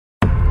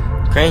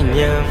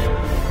Cranium.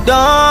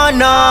 Don't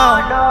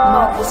know.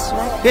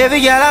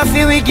 Baby girl, I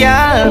feel we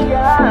girl.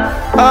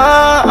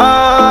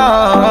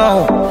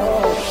 Oh.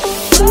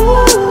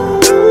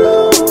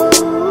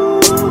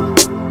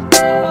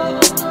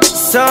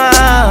 So oh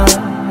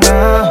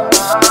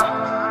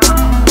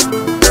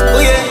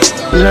yeah.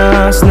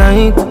 Last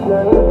night,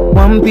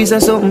 one piece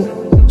of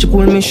something. She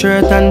pulled me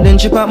shirt and then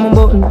she popped my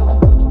button.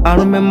 I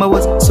remember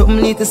what something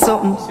lead to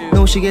something.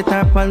 Now she get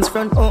her pants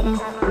front open.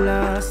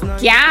 Last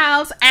night.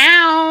 Gals,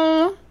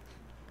 ow.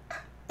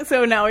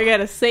 So now we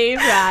gotta save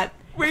that.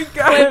 We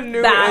got a new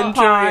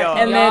intro, y'all.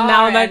 And then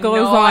now that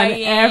goes on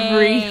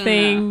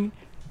everything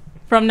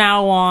from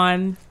now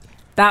on.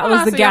 That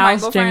was the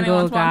Gals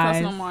jingle,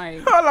 guys.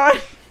 Hold on.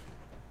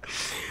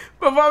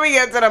 Before we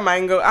get to the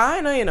mango,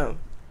 I know you know.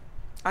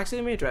 Actually,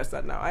 let me address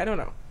that now. I don't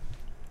know.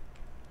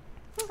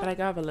 But I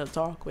gotta have a little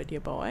talk with your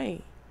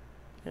boy.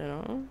 You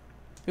know?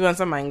 You want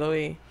some mango,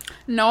 eh?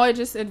 No, it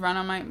ran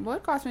on my...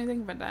 What caused me to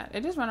think about that?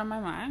 It just ran on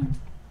my mind.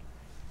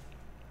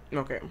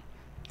 Okay.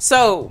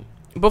 So,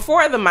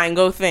 before the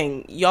mango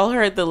thing, y'all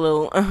heard the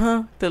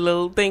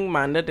little thing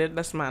Manda did.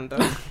 That's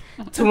Manda.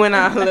 To win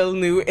our little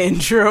new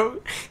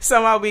intro.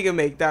 Somehow we can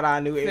make that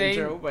our new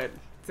intro, but...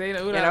 Say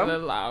that a little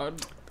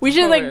loud. We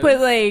should,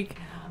 put,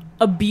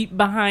 a beat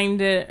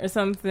behind it or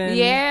something.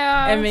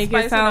 Yeah. And make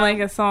it sound like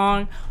a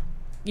song.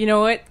 You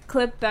know what?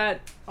 Clip that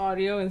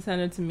audio and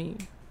send it to me.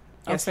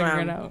 I'll figure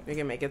it out. We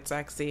can make it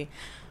sexy.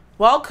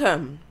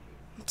 Welcome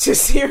to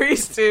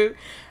Series 2,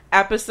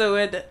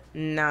 Episode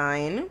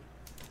 9.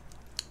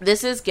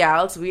 This is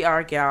Gals. We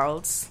are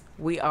Gals.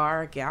 We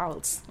are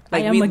Gals.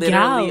 Like, I am we a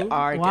literally gal.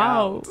 are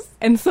wow. Gals.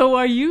 And so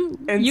are you.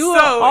 And you so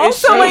are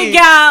also is she. a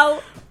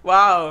gal.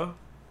 Wow.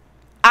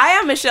 I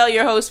am Michelle,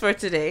 your host for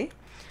today.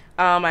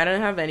 I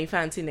don't have any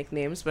fancy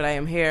nicknames, but I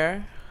am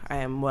here. I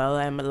am well.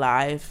 I am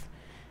alive.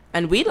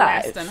 And we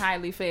live. Blessed and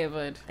highly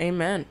favored.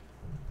 Amen.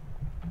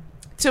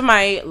 To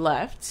my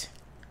left.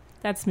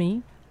 That's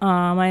me.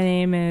 My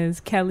name is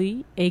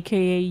Kelly,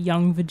 a.k.a.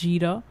 Young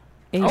Vegeta,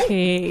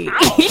 a.k.a.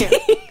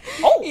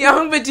 Oh.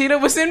 Young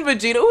Vegeta. Was in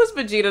Vegeta? Who's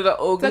Vegeta? The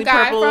ugly the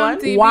guy purple from one?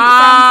 TV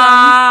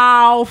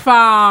Wow,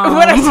 fam.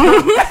 What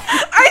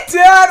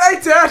I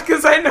did,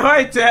 because I know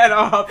I did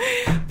off.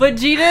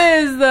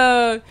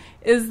 Vegeta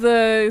is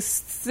the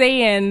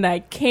Saiyan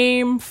that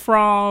came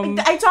from...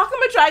 I talking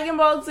about Dragon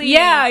Ball Z.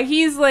 Yeah,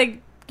 he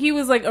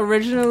was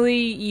originally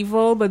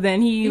evil, but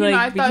then he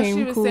I became thought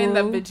she was cool. saying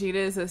that Vegeta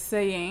is a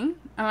saying,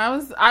 and I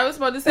was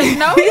about to say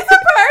no, he's a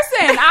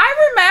person.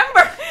 I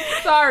remember.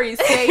 Sorry,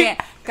 saying.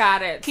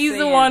 Got it. He's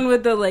the one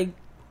with the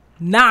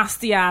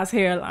nasty ass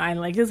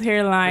hairline. His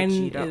hairline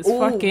Vegeta. is Ooh,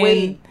 fucking.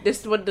 Wait,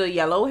 this with the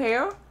yellow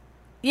hair?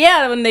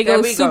 Yeah, when they go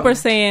There we Super go.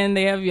 Saiyan,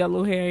 they have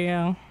yellow hair.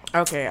 Yeah.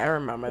 Okay, I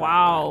remember.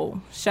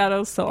 Wow! Shout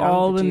outs to Young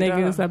all the Vegeta.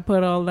 niggas that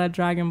put all that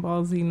Dragon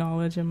Ball Z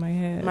knowledge in my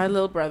head. My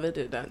little brother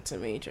did that to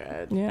me,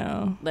 Chad.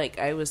 Yeah.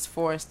 I was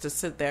forced to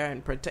sit there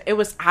and pretend. It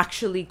was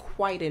actually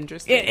quite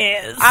interesting. It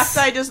is.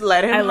 After I just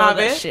let him have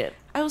it, shit.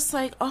 I was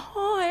like,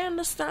 oh, I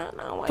understand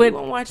now why But- you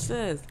won't watch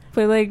this.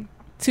 But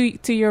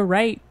to your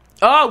right.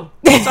 Oh,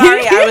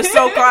 sorry. I was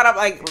so caught up,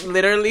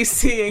 literally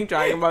seeing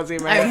Dragon Ball Z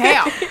in my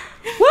head.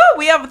 Woo,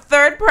 we have a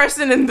third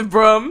person in the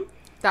room.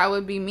 That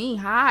would be me.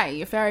 Hi,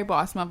 your fairy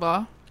boss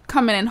mother.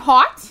 Coming in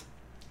hot.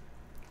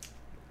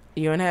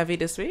 You in heavy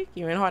this week?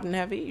 You in hot and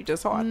heavy? You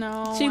just hot?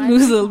 No. She I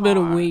lose a just little bit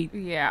of hot. weight.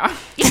 Yeah.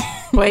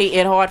 Wait,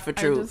 it hot for I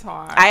true. just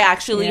hot. I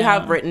actually Yeah.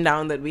 have written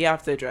down that we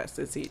have to address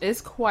this heat.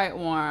 It's quite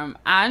warm.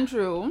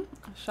 Andrew,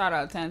 shout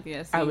out 10th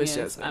year I was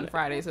seniors just on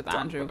Fridays with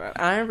Andrew.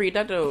 I didn't read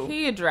that though.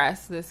 He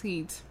addressed this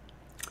heat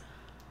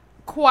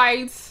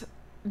quite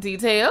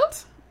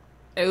detailed.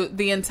 I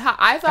thought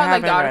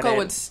haven't the read article it.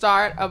 would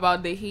start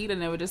about the heat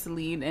and it would just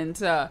lead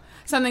into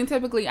something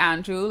typically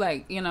Andrew,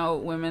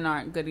 women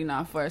aren't good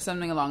enough or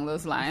something along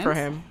those lines. For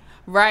him.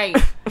 Right.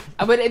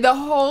 But the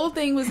whole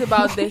thing was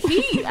about the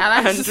heat. And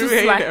I was Andrew just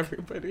hate like,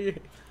 everybody.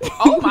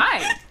 oh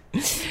my.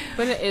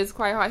 But it is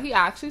quite hot. He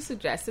actually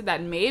suggested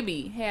that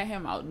maybe, hear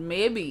him out,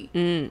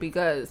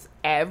 because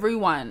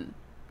everyone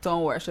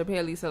don't worship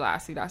Haile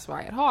Selassie, that's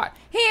why it's hot.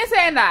 He ain't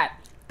saying that.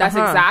 That's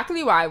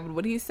exactly why.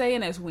 What he's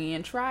saying is we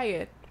ain't try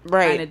it.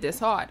 Right. And it is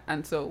hot.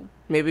 And so...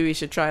 Maybe we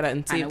should try that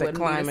and see if the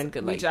climate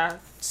could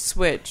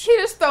switch. He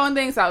just throwing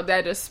things out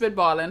there, just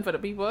spitballing for the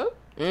people.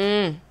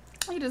 He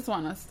just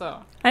want us to...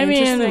 I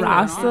mean, Interesting.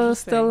 Rasta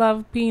still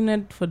have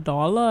peanut for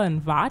 $1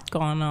 and VAT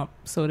gone up,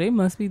 so they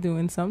must be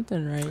doing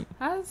something right.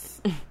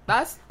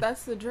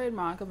 That's the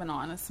trademark of an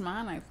honest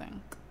man, I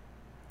think.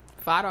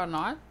 Fat or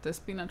not, this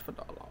peanut for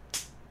 $1.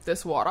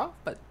 This water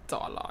for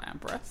 $1,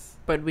 Empress.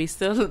 But we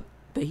still...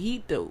 The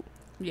heat though.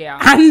 Yeah.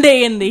 And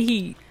they in the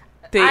heat.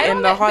 They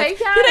in the hot. They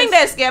You think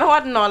they scared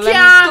hot and all?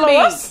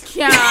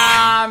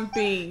 Can't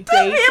be.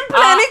 They in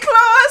plenty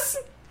clothes.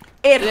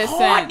 It's Listen.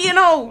 hot, you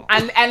know.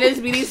 And it's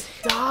be these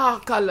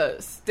dark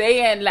colors.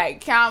 They in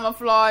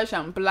camouflage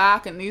and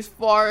black and these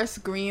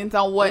forest greens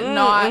and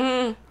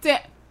whatnot.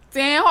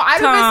 Damn, I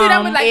don't even see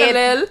them with a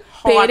little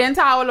bathing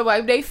towel to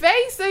wipe their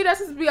face. They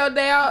just be out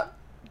there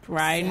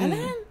Right.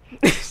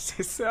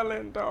 She's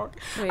selling, dog.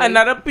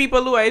 Another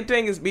people who I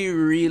think is be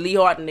really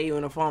hot in the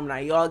uniform now.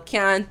 Y'all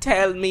can't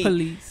tell me.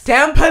 Police.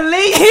 Damn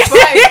police.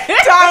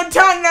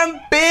 Turn them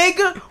big,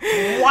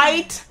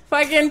 white,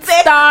 fucking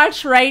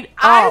starch right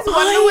I up. just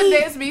wonder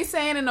what they be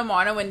saying in the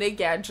morning when they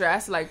get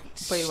dressed. Like,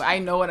 wait, I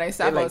know when I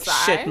step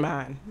outside. Shit,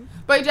 man.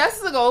 But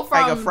just to go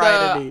from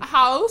the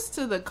house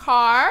to the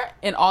car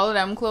in all of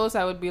them clothes,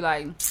 I would be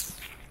like,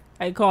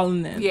 I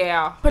calling them.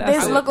 Yeah. But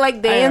they look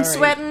like they ain't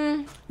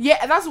sweating.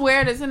 Yeah, that's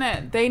weird, isn't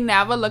it? They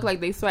never look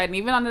like they sweating.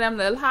 Even under them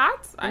little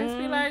hats, I just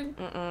be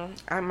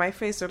like... My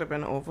face would have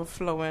been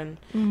overflowing.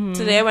 Mm-hmm.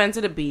 Today I went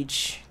to the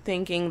beach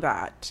thinking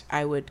that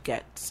I would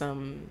get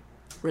some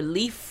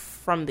relief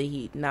from the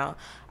heat. Now,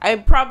 I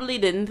probably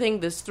didn't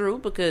think this through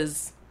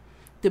because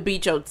the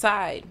beach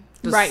outside,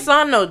 the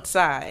sun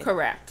outside.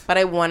 Correct. But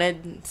I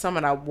wanted some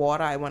of that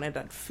water. I wanted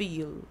that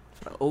feel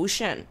for the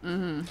ocean.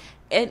 Mm-hmm.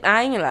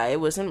 I ain't gonna lie, it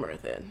wasn't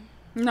worth it.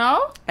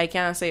 No? I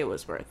can't say it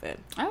was worth it.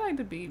 I like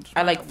the beach.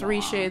 I like 3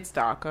 shades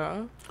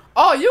darker.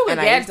 Oh, you can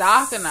get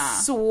darker now.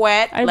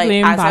 Sweat. Like,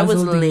 as I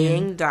was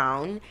laying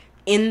down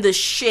in the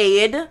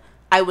shade,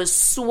 I was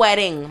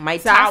sweating. My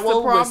towel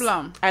was... That's the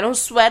problem. I don't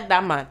sweat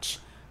that much.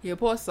 You're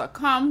supposed to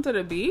come to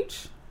the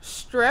beach,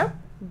 strip,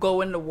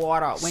 go in the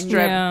water.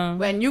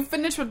 When you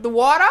finish with the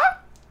water,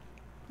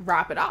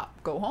 wrap it up.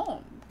 Go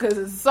home.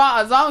 Because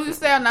as long as you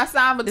stay on that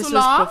side for too long. This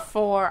was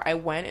before I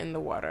went in the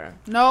water.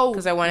 No.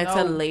 Because I wanted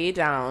to lay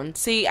down.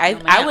 See,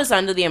 I was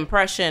under the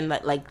impression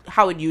that, like,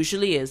 how it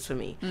usually is for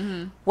me.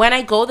 Mm-hmm. When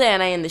I go there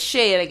and I'm in the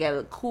shade, I get a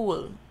little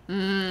cool.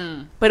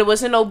 Mm. But it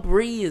wasn't no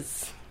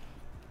breeze.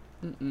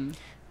 Mm-mm.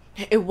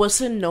 It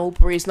wasn't no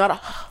breeze. Not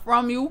a...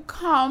 From you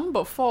come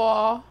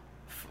before...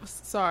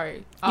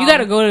 Sorry. You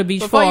gotta go to the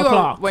beach 4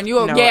 o'clock. When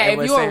you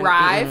if you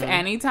arrive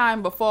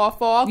anytime before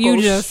 4, you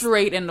go just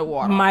straight in the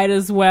water. Might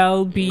as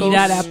well be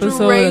that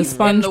episode of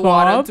SpongeBob. In the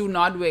water. Do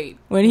not wait.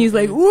 When he's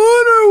like, water,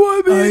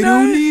 I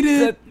don't need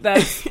it.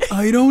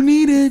 I don't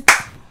need it.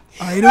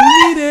 I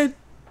don't need it.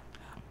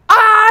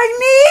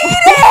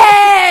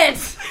 I need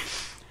it.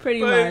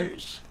 Pretty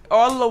much.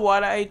 All the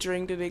water I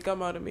drink, did it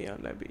come out of me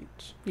on that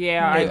beach?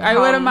 Yeah, I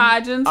would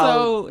imagine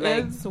so.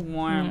 It's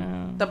warm.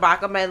 Yeah. The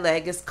back of my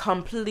leg is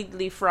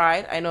completely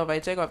fried. I know if I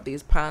take off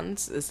these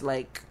pants, it's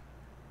like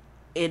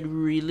it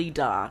really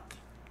dark.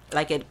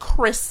 Like it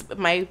crisp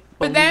my.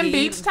 But then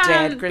beach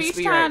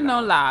tan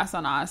no last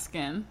on our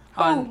skin.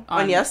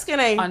 On your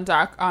skin, on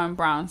dark,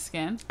 brown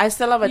skin. I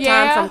still have a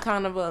tan from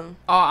Carnival.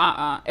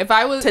 If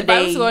I was to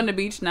go on the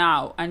beach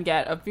now and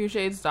get a few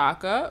shades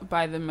darker,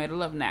 by the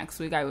middle of next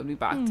week, I would be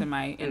back to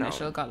my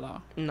initial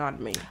color. Not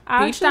me.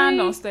 Beach tan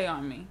don't stay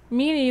on me.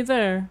 Me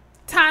neither.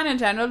 Tan in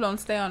general don't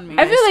stay on me.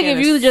 I feel like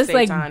if you just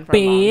like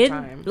bathe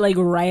like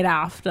right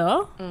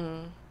after.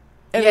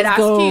 That's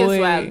key as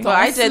well. So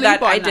I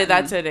did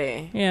that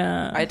today.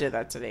 Yeah, I did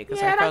that today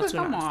because I felt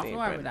too nasty.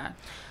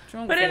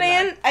 But in the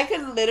end, I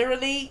could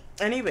literally...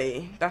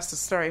 Anyway, that's the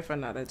story for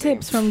another day.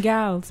 Tips from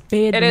gals.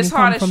 Bathe it is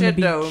hot as shit,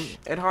 though.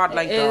 It's hot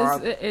like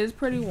dog. It is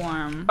pretty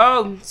warm.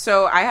 Oh,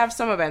 so I have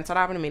some events that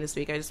happened to me this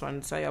week. I just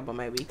wanted to tell you about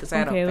my week because I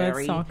had a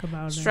very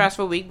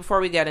stressful week before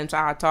we get into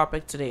our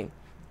topic today.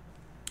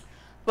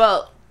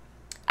 Well,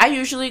 I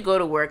usually go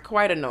to work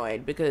quite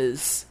annoyed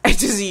because I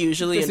just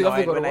usually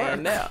annoyed when I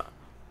am there.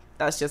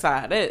 That's just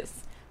how it is.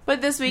 But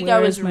this week I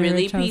was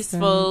really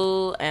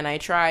peaceful and I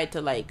tried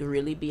to like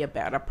really be a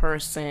better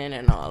person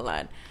and all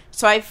that.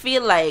 So I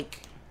feel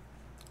like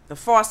the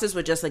forces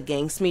were just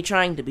against me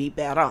trying to be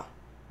better.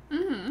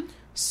 Mm-hmm.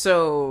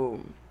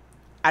 So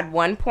at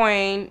one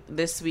point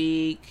this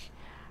week,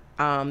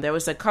 there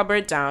was a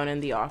cupboard down in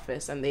the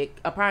office and they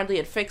apparently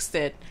had fixed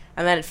it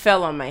and then it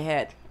fell on my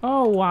head.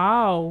 Oh,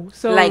 wow.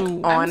 So, like,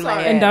 on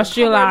my head.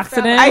 Industrial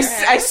accident?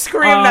 I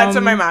screamed that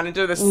to my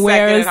manager the second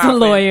where is it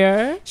happened. The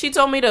lawyer? She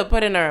told me to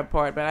put in a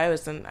report, but I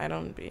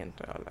don't be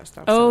into all that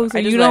stuff. Oh, so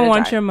you don't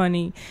want your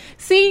money.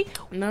 See,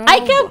 no. I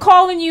kept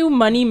calling you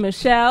Money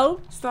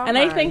Michelle,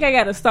 I think I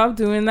gotta stop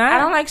doing that. I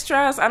don't like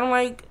stress.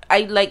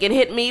 It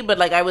hit me, but,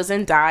 like, I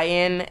wasn't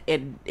dying.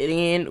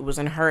 It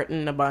wasn't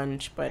hurting a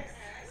bunch, but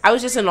I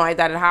was just annoyed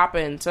that it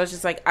happened. So it's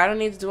just like, I don't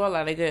need to do all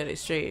that. I get it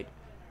straight.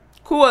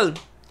 Cool.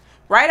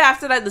 Right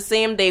after that, the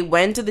same day,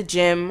 went to the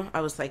gym.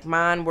 I was like,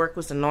 man, work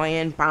was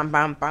annoying. Bam,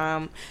 bam,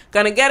 bam.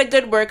 Gonna get a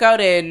good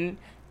workout in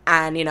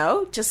and,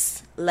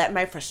 just let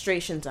my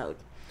frustrations out.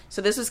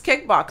 So this was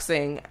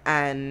kickboxing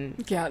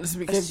and... Yeah, this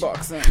would be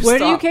kickboxing. Where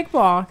do you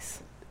kickbox?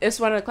 It's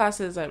one of the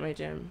classes at my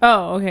gym.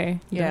 Oh, okay.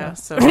 Yeah,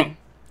 so...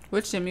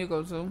 Which gym you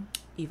go to?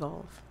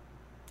 Evolve.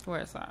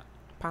 Where is that?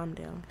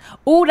 Palmdale.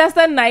 Oh, that's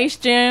that nice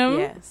gym.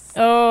 Yes.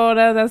 Oh,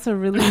 that's a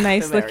really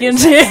nice looking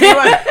gym.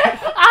 Oh, that's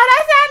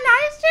that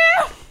nice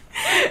gym.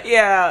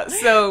 Yeah,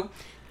 so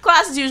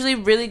class is usually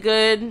really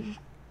good.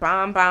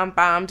 Bam, bam,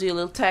 bam. Do your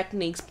little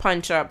techniques,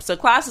 punch up. So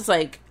class is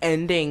like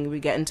ending. We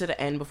get into the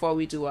end before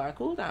we do our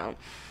cool down.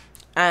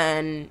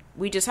 And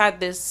we just had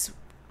this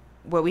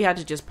where we had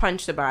to just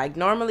punch the bag.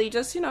 Normally,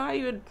 just, how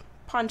you would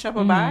punch up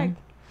a bag.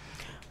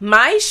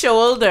 My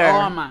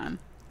shoulder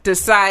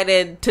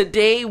decided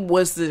today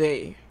was the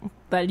day.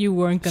 that you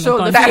weren't gonna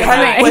Shoulder That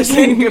punch.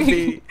 wasn't gonna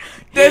be.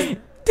 This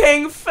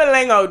thing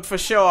filling out for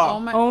sure. Oh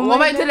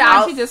my! Did it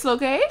actually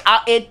dislocate?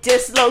 It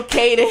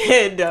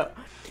dislocated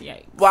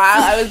Yikes.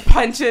 while I was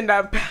punching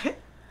that back.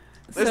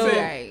 So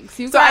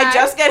I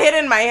just got hit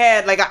in my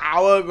head like an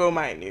hour ago,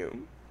 mind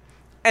you.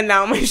 And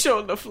now my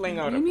shoulder fling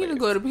out. You need to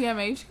go to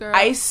PMH, girl.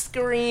 I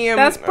scream.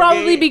 That's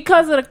probably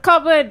because of the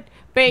cupboard.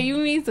 Babe,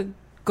 you need to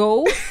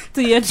go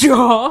to your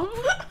job.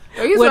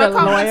 You with a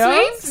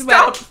lawyer?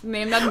 Stop.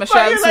 Name that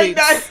Michelle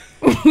Sweets.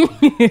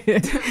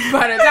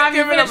 By the time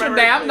you finish your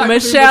day, I'm not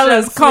Michelle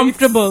is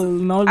comfortable.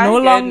 No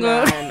longer.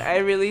 Man. I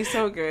really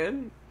so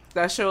good.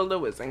 That shoulder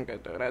wasn't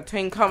good though. That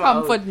thing come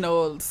out. Comfort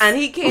Knowles. And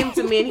he came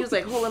to me and he was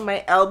like holding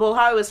my elbow.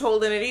 How I was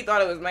holding it, he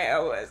thought it was my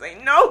elbow. I was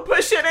like, no,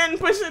 push it in,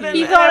 push it in.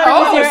 He thought it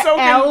was your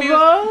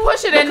elbow?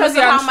 Push it in because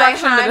with of your how my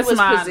instruction to hand this was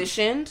man.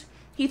 positioned.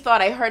 He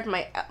thought I hurt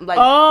my like.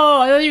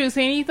 Oh, I thought you were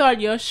saying he thought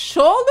your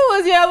shoulder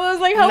was your elbow. I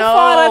was like, how No.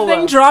 far that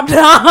thing dropped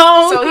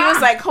down? So he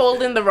was like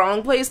holding the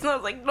wrong place, and I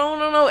was like,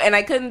 no, and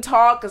I couldn't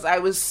talk because I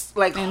was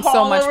like in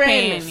so much hollering.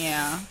 pain.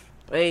 Yeah.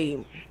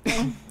 Hey,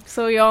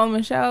 So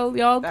Michelle,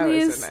 That was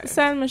please so nice.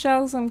 send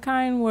Michelle some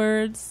kind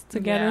words to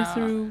get her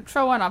through.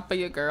 Throw one up for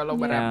your girl or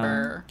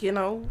whatever. you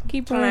know,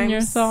 Keep her in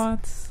your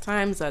thoughts.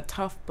 Times are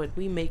tough, but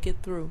we make it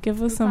through.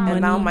 Give us some And money.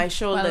 And now my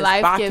shoulder When is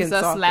life back gives in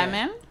us socket.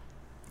 lemon,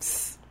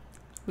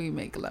 we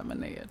make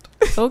lemonade.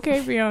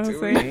 Okay,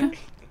 Beyonce.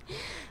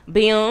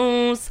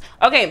 Beans.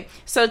 Okay,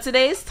 so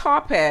today's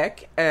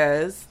topic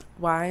is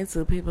why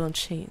do people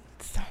cheat?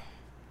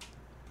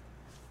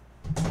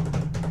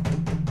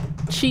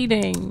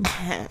 Cheating.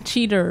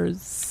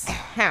 Cheaters.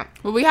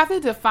 But we have to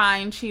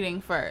define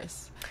cheating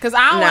first. Because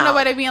I don't want No.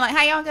 nobody being like,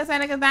 hey, y'all can say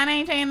that because that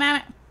ain't cheating,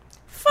 that ain't.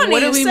 Funny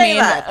What you do we say mean?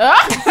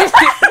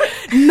 that.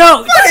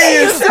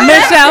 Notes.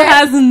 Michelle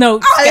has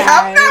notes. I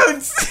have guys.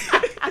 notes.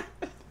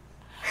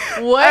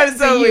 What I'm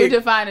so do you weak.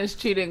 define as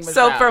cheating,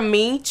 So Michelle? for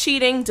me,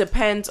 cheating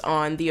depends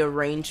on the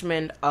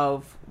arrangement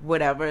of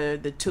whatever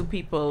the two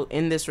people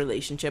in this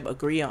relationship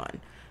agree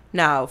on.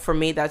 Now, for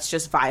me, that's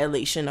just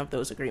violation of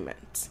those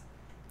agreements.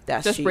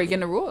 That's just cheating. breaking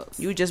the rules.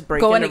 You just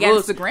breaking Going the against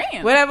rules. the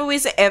grain. Whatever we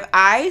say. If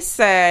I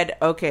said,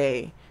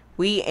 okay,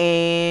 we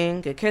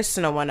ain't gonna kiss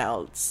no one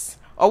else,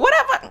 or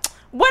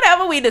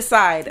whatever we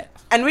decide,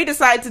 and we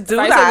decide to do If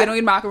I that, say we don't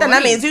eat macaroni then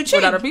that means you cheat.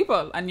 with other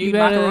people, and you eat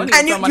better- macaroni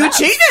And with someone you else.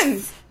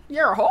 cheating.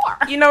 You're a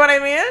whore. You know what I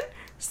mean?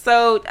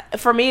 So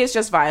for me, it's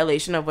just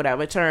violation of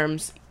whatever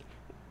terms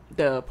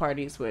the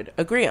parties would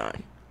agree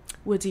on.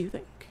 What do you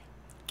think?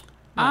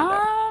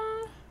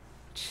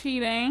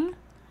 Cheating.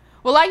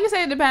 Well, like you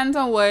say, it depends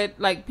on what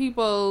like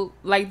people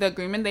like the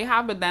agreement they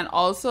have, but then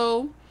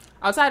also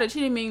outside of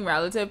cheating being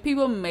relative,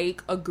 people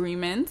make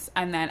agreements,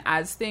 and then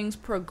as things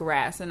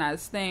progress and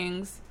as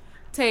things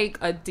take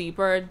a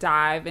deeper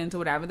dive into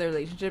whatever the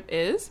relationship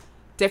is,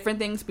 different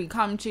things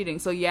become cheating.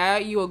 So yeah,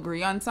 you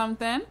agree on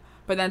something,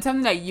 but then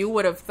something that you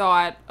would have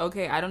thought,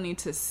 okay, I don't need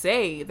to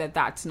say that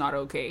that's not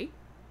okay.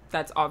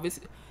 That's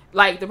obviously.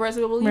 Like, the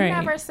person will, well, you Right.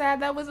 never said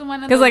that wasn't one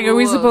of the Because, like, are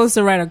we rules. supposed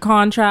to write a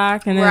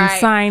contract and then Right.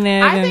 sign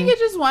it? I and think it's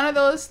just one of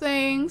those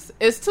things.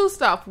 It's two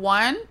stuff.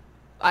 One,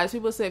 as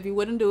people say, if you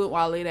wouldn't do it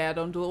while they're there,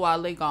 don't do it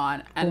while they're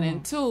gone. And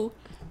then two,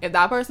 if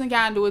that person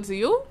can't do it to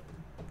you,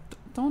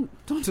 don't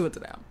do it to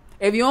them.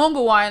 If you don't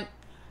want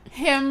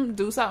him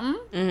do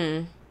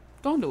something,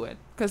 don't do it.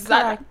 Because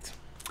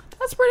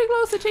that's pretty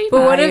close to cheating.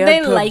 But what if I they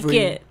agree. like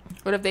it?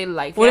 What if they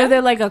like What it? if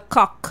they're like a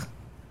cock?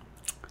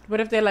 What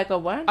if they're like a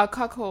what? A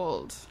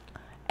cuckold.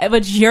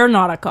 But you're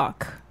not a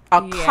cock.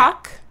 A Yeah.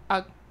 cock?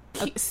 A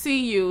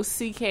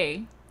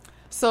C-U-C-K.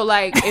 So,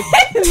 like,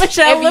 if,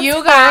 Michelle if looks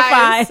you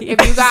guys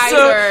horrified.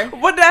 are...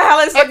 What the hell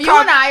is a If you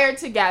cock? and I are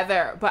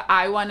together, but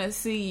I want to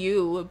see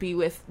you be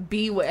with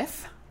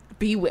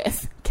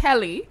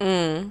Kelly,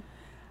 and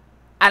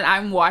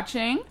I'm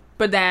watching,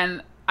 but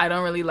then I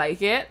don't really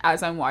like it.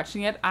 As I'm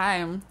watching it,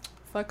 I'm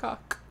the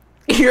cock.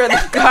 You're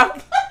the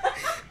cock.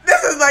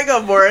 This is like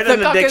a word in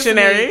the cock is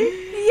dictionary.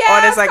 me.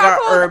 Yeah, Or it's like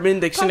cuckold- our urban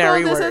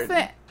dictionary cuckold is a word.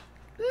 thing.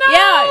 No,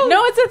 Yeah,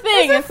 no, it's a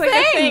thing. It's, like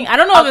a thing. I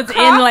don't know A if it's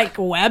cock- in like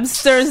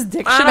Webster's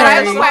But I have a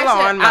dictionary. Hold question.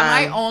 on, Am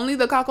I man. only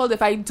the cuckold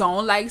if I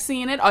don't like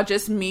seeing it, or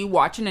just me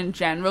watching in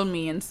general?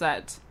 Me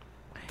instead,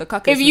 the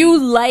cuck. If is you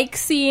me. like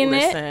seeing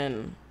it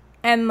Listen.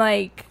 and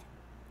like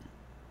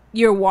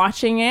you're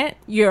watching it,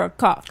 you're a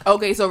cock.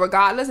 Okay, so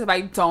regardless if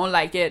I don't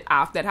like it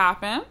after it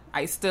happened,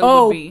 I still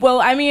Oh, would be. well,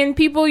 I mean,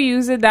 people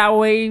use it that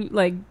way,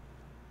 like,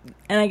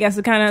 and I guess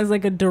it kind of has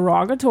like a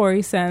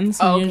derogatory sense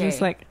when you're Okay.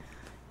 just like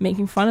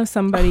making fun of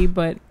somebody,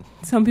 but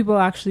some people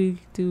actually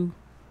do.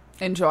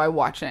 enjoy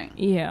watching.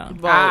 Yeah.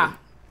 Well,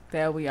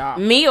 There we are.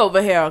 me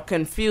over here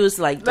confused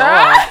like dog.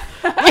 I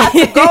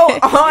had to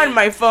go on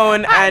my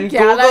phone and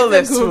Yeah, I Google like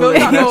this to Google food.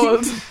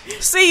 cuckold.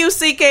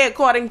 C-U-C-K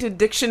according to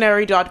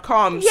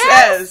dictionary.com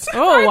Yes. says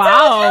Oh,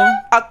 wow.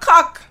 a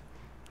cock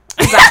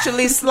is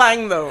actually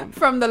slang though.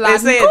 From the They Latin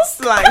say cook. it's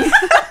slang.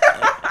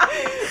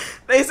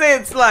 They say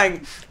it's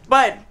slang.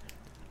 But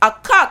a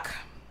cock.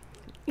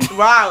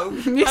 Wow.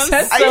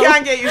 said I so.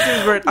 can't get used to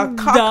this word. A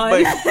cock,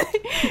 Done.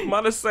 but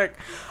mother sick.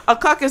 A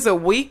cock is a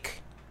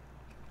weak.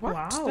 What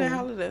Wow. the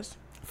hell is this?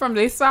 From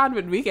they start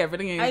with weak,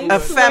 everything ain't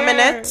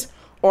effeminate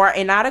or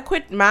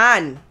inadequate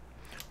man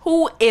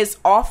who is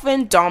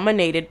often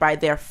dominated by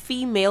their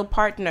female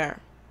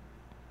partner.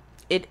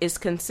 It is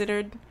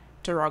considered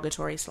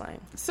derogatory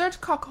slang.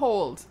 Search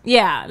cuckold.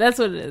 Yeah, that's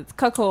what it is.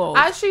 Cuckold.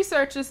 As she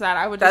searches that,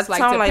 I would just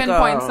like to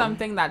pinpoint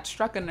something that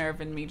struck a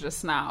nerve in me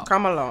just now.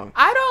 Come along.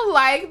 I don't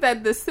like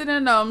that the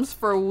synonyms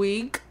for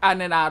weak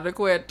and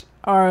inadequate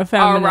are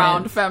feminine.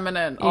 Around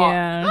feminine.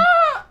 Yeah.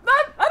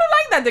 I don't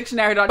like that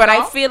dictionary. But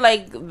I feel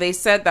like they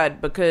said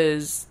that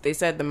because they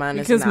said the man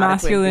is inadequate. Because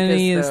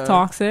masculinity is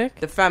toxic.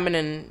 The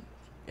feminine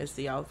is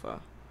the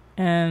alpha.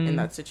 And in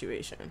that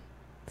situation.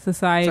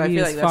 Society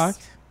is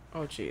fucked.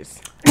 Oh,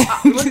 jeez.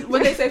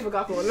 What they say for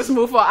cuckold? Let's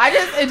move on.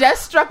 It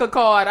just struck a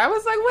chord. I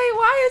was like, wait,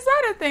 why is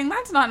that a thing?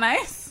 That's not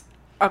nice.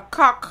 A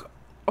cock.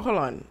 Hold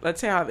on. Let's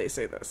hear how they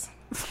say this.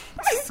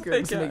 It's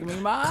making me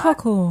mad.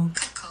 Cuckold.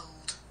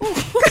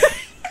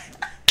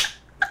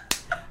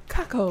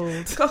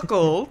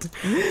 Cuckold.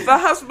 The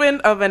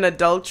husband of an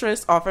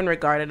adulteress, often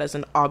regarded as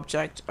an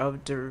object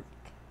of derision.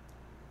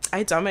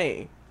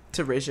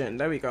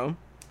 There we go.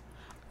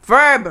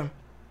 Verb.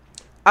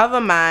 Of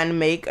a man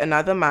make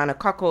another man a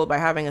cuckold by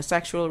having a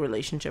sexual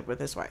relationship with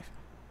his wife.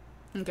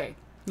 Okay.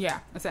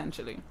 Yeah,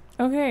 essentially.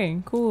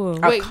 Okay, cool.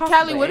 Wait,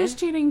 Callie, what is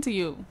cheating to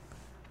you?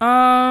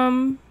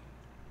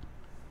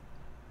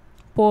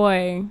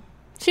 Boy,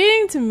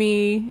 cheating to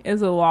me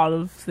is a lot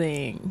of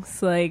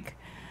things. Like,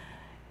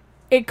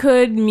 it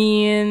could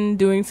mean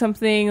doing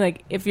something,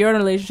 like, if you're in a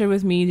relationship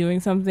with me,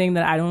 doing something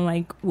that I don't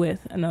like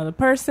with another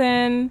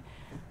person.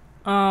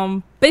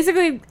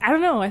 Basically, I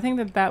don't know. I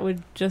think that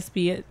would just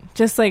be it.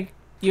 Just, like,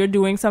 you're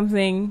doing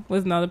something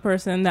with another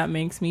person that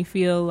makes me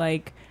feel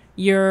like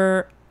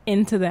you're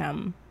into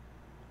them.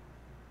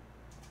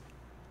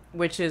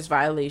 Which is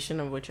violation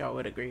of what y'all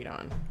would agree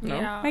on. No?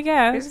 Yeah. I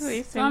guess.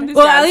 So I'm just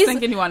at least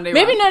thinking you one day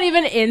maybe not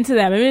even into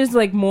them. Maybe it's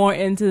like more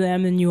into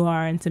them than you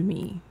are into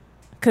me.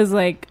 Because,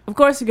 like, of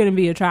course you're going to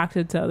be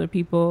attracted to other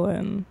people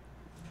and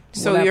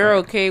so whatever. You're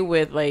okay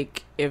with,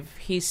 like, if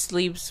he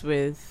flirts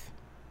with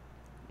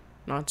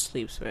and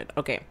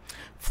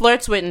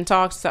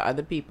talks to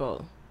other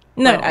people.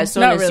 No, but as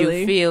soon as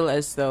really. You feel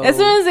as though... As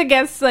soon as it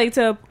gets, like,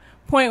 to a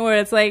point where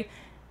it's like,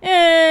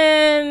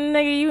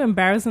 nigga, you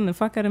embarrassing the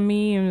fuck out of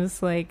me. I'm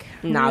just like...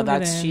 Now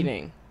that's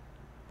cheating.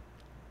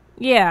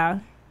 Yeah.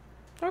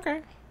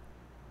 Okay.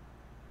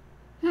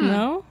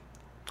 No?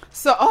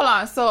 So, hold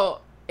on.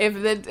 So, if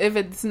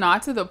it's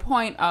not to the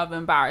point of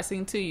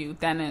embarrassing to you,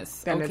 then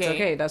it's okay. It's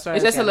okay. That's right.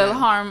 It's just a little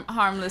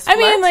harmless flirt. I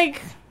mean,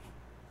 like...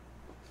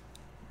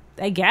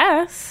 I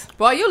guess.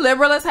 Boy, you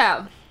liberal as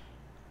hell.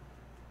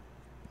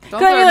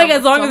 Because I mean, like,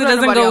 as long as it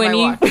doesn't go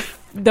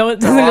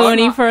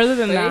any further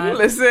than that.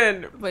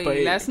 Listen, but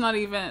let's not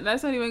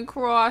even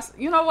cross.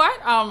 You know what?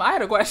 I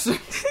had a question.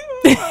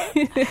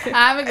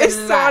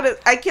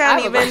 I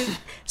can't even.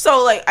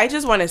 So, like, I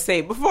just want to say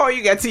before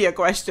you get to your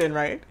question,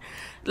 right?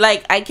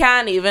 Like, I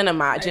can't even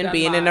imagine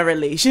being in a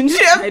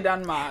relationship. I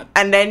done mad.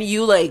 And then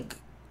you like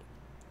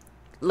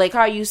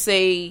how you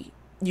say.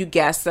 You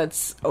guess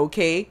that's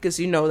okay because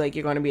you know, like,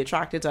 you're going to be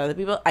attracted to other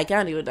people. I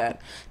can't do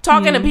that.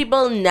 Talking to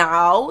people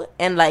now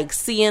and, like,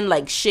 seeing,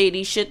 like,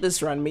 shady shit,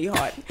 this run me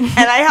hot. And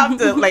I have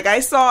to, like,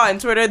 I saw on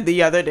Twitter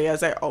the other day,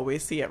 as I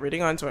always see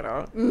everything on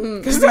Twitter.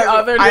 Because I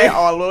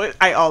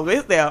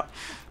always there.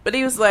 But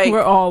he was like,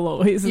 we're all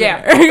always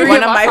there. Yeah,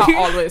 one of my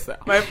always there.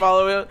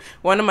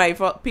 One of my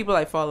people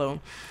I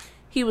follow.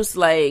 He was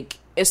like,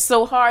 it's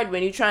so hard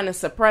when you're trying to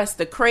suppress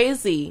the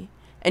crazy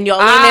and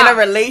y'all ain't in a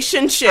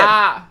relationship.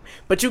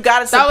 But you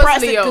gotta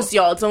suppress it because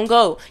y'all don't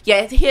go.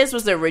 Yeah, his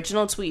was the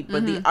original tweet,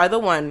 but the other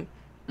one,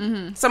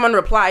 someone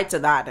replied to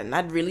that, and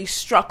that really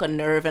struck a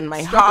nerve in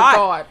my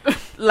heart.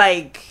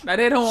 Like,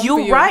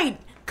 you right.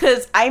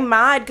 Because I'm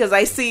mad because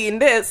I seen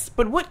this,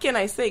 but what can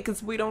I say?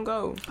 Because we don't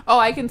go. Oh,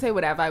 I can say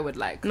whatever I would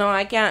like. No,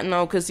 I can't.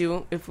 No, because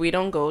if we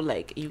don't go,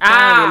 like, you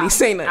can't really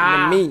say nothing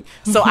to me.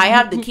 So I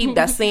have to keep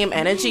that same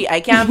energy. I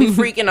can't be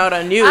freaking out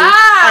on you.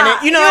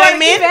 And you know what I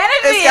mean?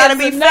 It's gotta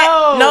be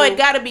fair. No, it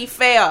gotta be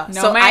fair.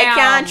 No, so I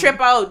can't trip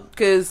out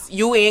because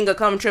you ain't gonna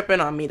come tripping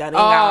on me. That ain't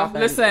gonna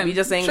happen. Listen, we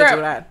just ain't gonna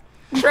do that.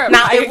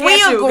 Now, if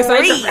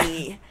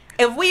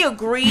we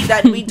agree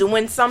that we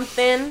doing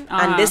something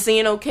and this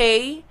ain't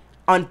okay.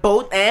 On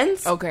both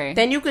ends, okay.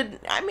 Then you could,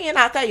 I mean,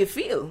 that's how you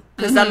feel.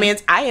 Because that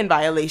means I in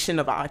violation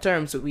of our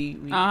terms that we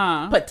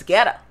put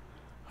together.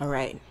 All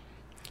right.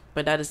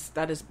 But that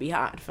is be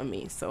hard for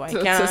me. So I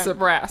can't. To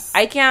suppress.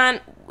 I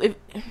can't.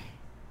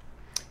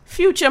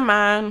 Future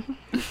man.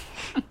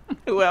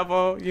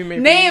 Whoever you may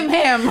name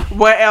him.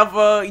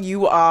 Wherever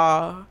you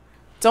are.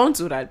 Don't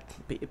do that,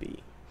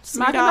 baby.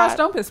 Macintosh,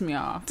 don't piss me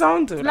off.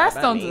 Don't do that. Let's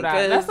don't do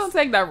that. Let's don't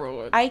take that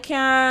road. I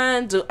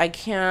can't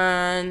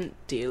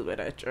deal with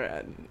it,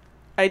 Dread.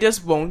 I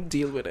just won't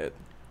deal with it.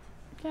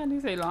 Can't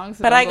you say long?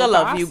 But I gonna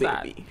love you,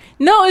 baby.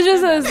 No, it's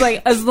just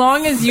as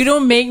long as you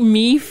don't make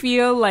me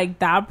feel like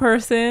that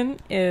person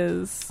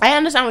is. I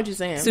understand what you're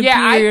saying.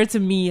 Superior to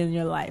me in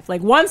your life.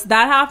 Like, once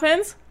that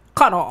happens,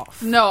 cut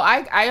off. No,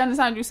 I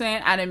understand what you're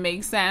saying, and it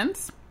makes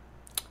sense.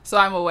 So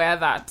I'm aware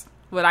that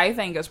what I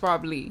think is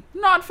probably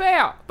not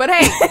fair. But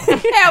hey,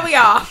 here we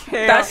are.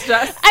 That's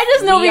just I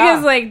just know we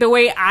because are. like the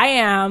way I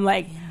am,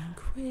 like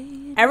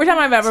every time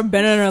I've ever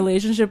been in a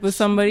relationship with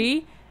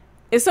somebody,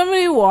 if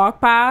somebody walk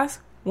past,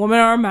 woman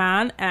or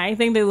man, and I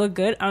think they look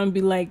good, I'm gonna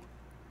be like,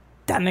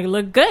 that nigga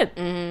look good.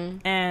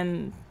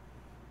 And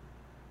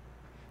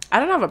I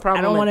don't have a problem.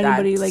 I don't with want that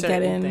anybody, like, certain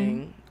get in.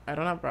 thing. I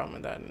don't have a problem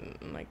with that.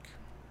 Like,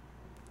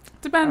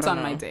 Depends I on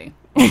don't my know. day.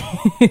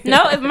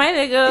 no, if my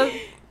nigga,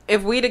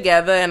 if we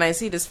together and I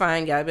see this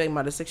fine guy, I be like,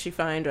 mother six, she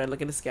fine. Do I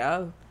look at this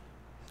girl?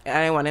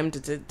 I don't want him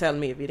to tell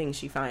me if he thinks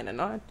she fine or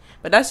not.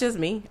 But that's just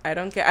me. I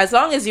don't care. As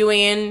long as you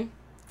ain't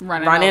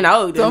running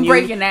out. Don't and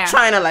break you your neck.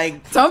 Trying to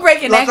like Don't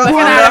break your neck. look Looking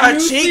under at her her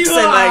cheeks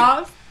and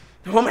like,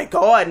 oh my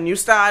god, and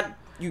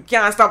you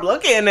can't stop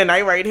looking, and I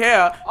right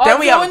here. Then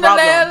we have a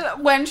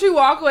problem. When she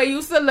walk away,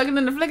 you still looking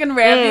in the flicking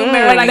rearview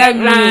mirror like that that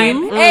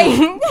blind. meme.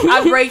 Hey,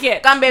 I'll break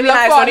it. Come, baby, Look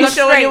nice. forward, When he's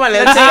look showing you a straight,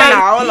 little look thing straight.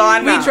 now, hold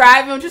on We now.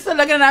 driving, just still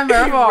looking in that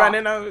mirror for.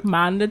 Running out.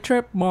 man, the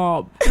trip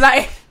mob.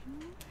 Like,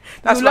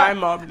 That's you why look-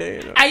 I'm up there.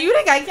 You know. and you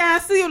think I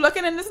can't see you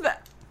looking in this?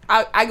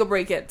 I go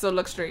break it. So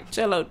look straight.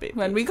 Chill out, baby.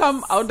 When we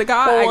come out the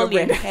car, I go Hold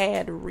your break it.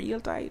 head real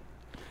tight.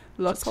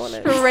 Look hold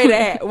it. straight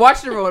ahead.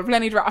 Watch the road.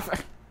 Plenty traffic.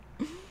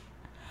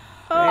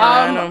 Yeah,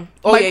 I know.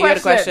 Oh my yeah, you had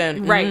a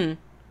question. Right. Mhm.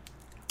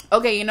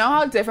 Okay, you know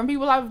how different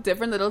people have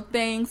different little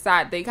things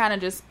that they kind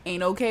of just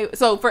ain't okay.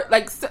 So for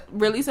like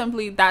really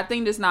simply, that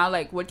thing just now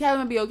like would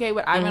Kevin be okay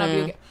with? I'm gonna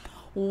be okay.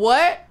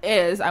 What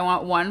is? I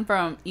want one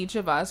from each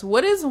of us.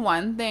 What is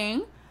one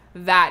thing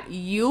that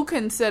you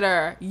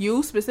consider,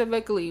 you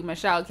specifically,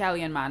 Michelle,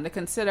 Kelly, and Manda,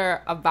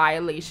 consider a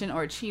violation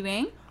or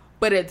cheating,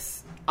 but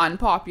it's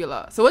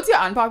unpopular? So what's your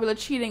unpopular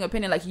cheating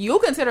opinion? Like you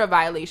consider a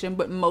violation,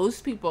 but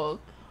most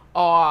people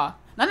are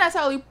not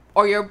necessarily,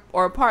 or your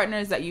or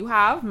partners that you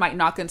have might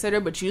not consider,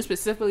 but you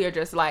specifically are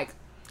just like,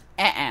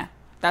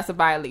 that's a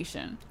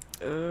violation.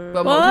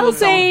 But Well, I would people don't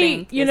say,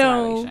 think you it's a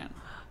know, violation.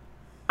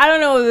 I don't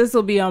know if this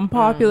will be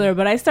unpopular,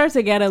 but I start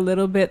to get a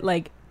little bit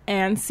like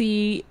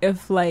antsy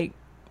if like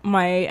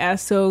my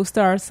SO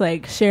starts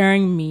like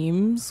sharing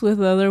memes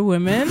with other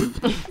women.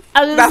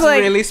 I'm just That's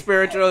like, really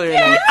spiritual. Really.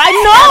 I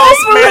know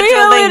it's Spiritual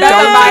really thing, it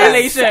that's a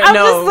is. violation. I'm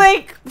No. just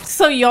like,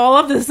 so y'all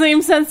have the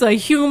same sense of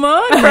humor.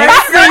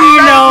 Next thing you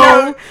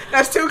know, No,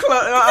 that's too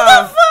close.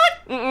 the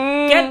fuck?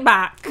 Get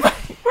back.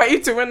 Why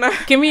you doing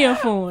that? Give me your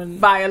phone.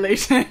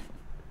 Violation.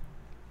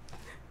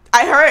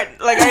 I heard.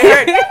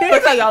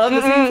 Looks like y'all have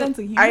the same sense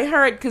of humor. I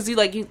heard because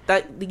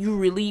you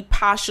really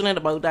passionate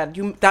about that.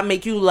 That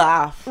make you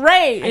laugh.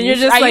 Right. And you're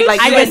just are like, you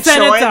I you would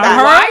send it enjoy to that?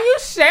 her. Why are you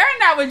sharing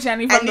that with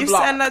Jenny from And the you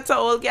block? send that to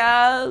old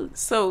gal.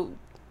 So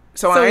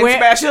So I ain't where-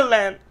 special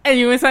then. And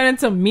you would send it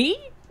to me?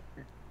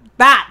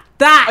 That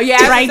Oh, yeah,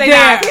 I was right gonna say there.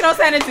 that. If you don't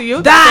send it to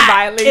you,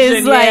 That that's a violation.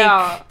 is like-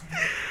 yeah.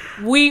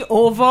 We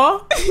over.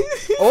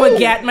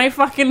 Forget my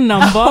fucking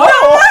number.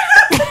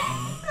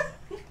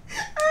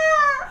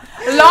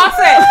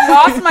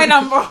 Lost my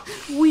number.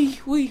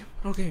 We.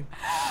 Okay.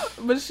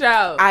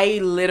 Michelle. I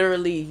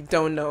literally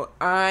don't know.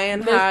 I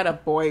ain't had a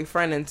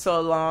boyfriend in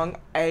so long.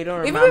 I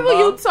don't Even remember.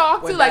 people you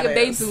talk to, when like that if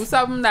they is. do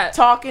something that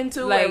talking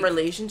to like, a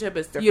relationship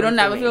is different. you don't for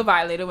never me. feel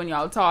violated when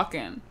y'all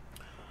talking.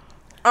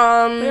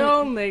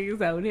 Real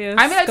niggas out here.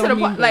 I mean, like to the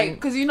scummy point, like, niggas.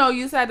 because you know,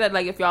 you said that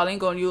like if y'all ain't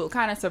going, you'll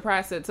kind of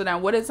suppress it. So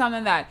then, what is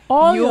something that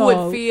All you y'all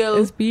would feel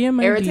is being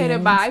my irritated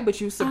DMs. by, but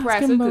you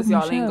suppress it Asking because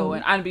about y'all ain't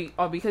Michelle. going,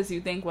 or because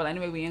you think, well,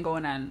 anyway, we ain't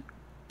going, and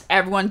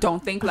everyone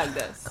don't think like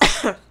this.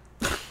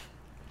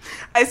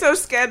 I'm so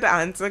scared to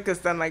answer because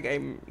then like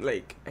I'm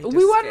like I just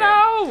We want to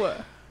scared.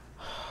 know.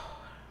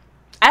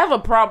 I have a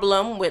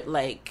problem with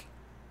like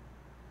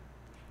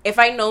if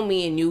I know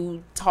me and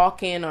you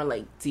talking or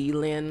like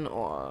dealing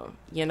or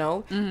you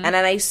know, and then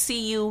I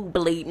see you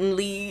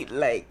blatantly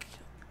like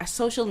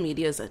social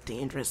media is a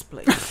dangerous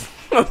place.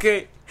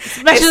 Okay,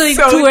 Especially it's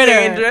so Twitter.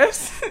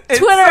 dangerous. It's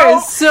Twitter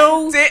is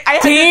so I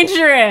had to-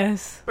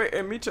 dangerous. Wait,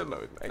 let me chill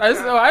out. I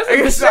said,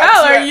 can't.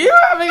 Michelle, are you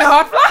having a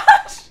hot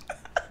flash?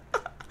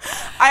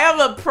 I have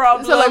a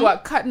problem. So like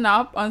what? Cutting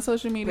up on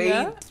social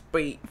media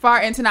Wait, for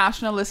our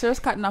international listeners.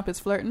 Cutting up is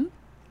flirting.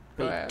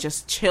 Go ahead.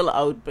 just chill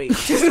out, babe.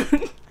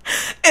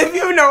 If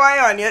you know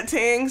I on your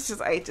things,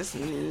 I just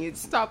need.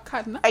 Stop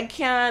cutting up. I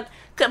can't.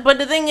 But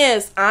the thing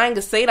is, I ain't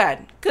gonna say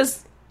that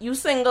because you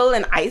single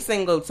and I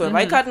single. So if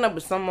I cutting up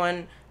with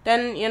someone,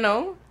 then you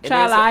know,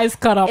 Child eyes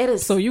cut up, it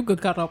is- so you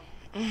could cut up.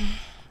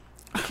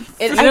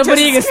 Nobody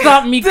Nobody can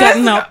stop me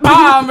cutting up.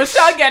 Oh,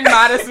 Michelle getting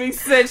mad at me.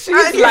 Said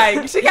she's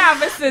like she can't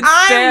sit still.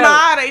 I'm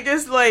not. I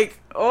just like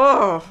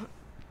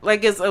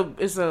like it's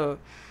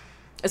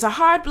a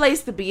hard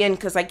place to be in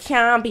because I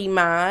can't be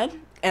mad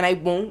and I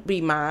won't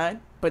be mad.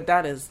 But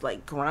that is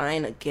like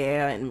grind a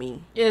gear in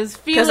me Is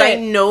because I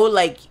feeling know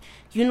like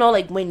you know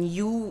like when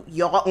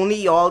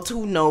y'all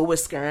two know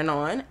what's going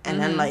on and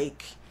then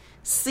like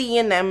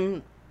seeing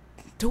them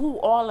do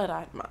all of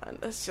that, man.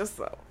 That's just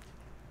a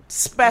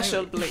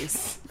special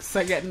place.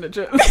 So getting the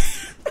joke.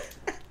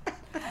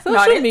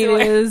 social media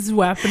is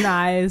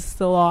weaponized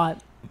a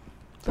lot.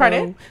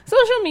 Pardon?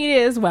 Social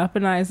media is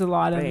weaponized a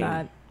lot in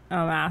Right. that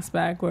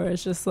aspect where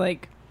it's just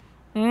like,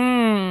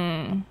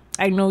 I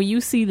I know you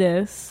see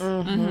this,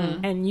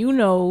 and you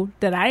know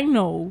that I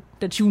know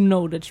that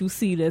you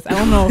see this. I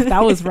don't know if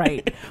that was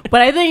right,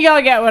 but I think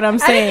y'all get what I'm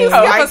saying.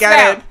 I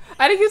get it.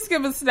 I think you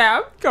skip a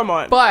step. Come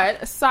on.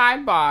 But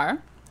sidebar,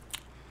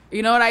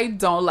 you know what I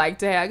don't like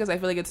to hear because I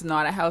feel like it's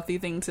not a healthy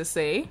thing to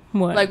say.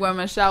 What? Like when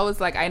Michelle was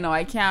like, "I know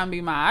I can't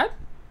be mad."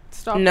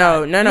 Stop.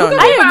 No.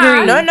 I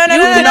agree.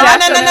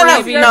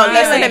 No.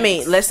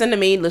 You Listen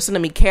to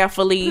me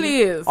carefully.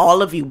 Please.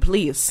 All of you,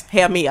 please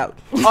hear me out.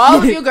 All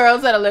of you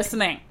girls that are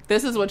listening,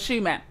 this is what she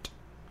meant.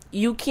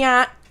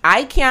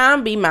 I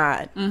can't be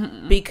mad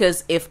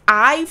because if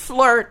I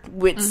flirt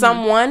with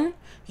someone,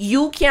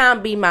 you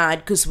can't be mad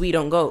because we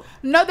don't go.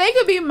 No, they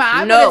could be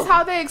mad, No. but it's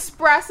how they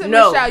express it,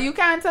 No. Michelle. You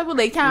can't tell people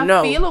they can't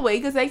No. feel away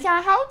because they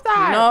can't help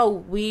that.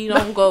 No, we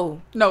don't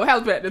go. No,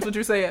 help it. That's what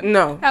you're saying.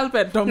 No. Help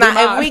it. Don't be Now,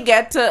 mad. if we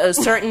get to a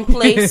certain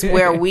place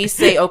where we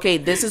say, okay,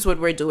 this is what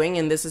we're doing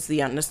and this is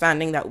the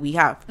understanding that we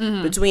have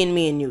between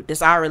me and you, this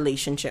is our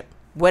relationship,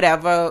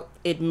 whatever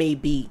it may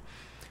be,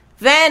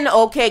 then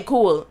okay,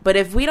 cool. But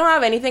if we don't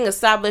have anything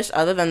established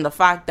other than the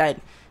fact that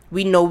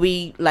we know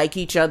we like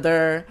each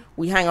other,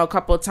 we hang out a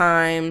couple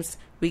times,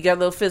 we get a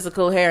little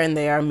physical here and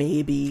there,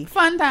 maybe.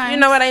 Fun time. You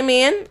know what I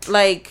mean?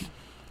 Like,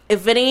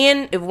 if we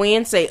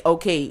ain't say,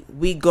 okay,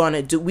 we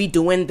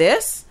doing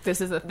this, This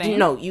is a thing.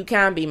 no, you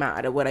can't be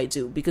mad at what I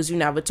do because you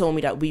never told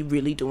me that we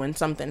really doing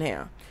something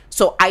here.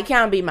 So I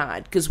can't be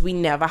mad because we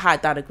never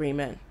had that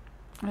agreement.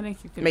 I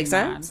think you can Make be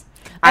sense? mad.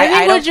 I think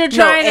what don't- you're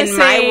trying no, to in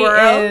my say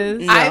world,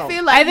 is- no. I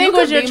feel like I think you what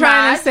could you're be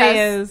trying mad, to say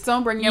just is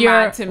don't bring your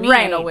mad to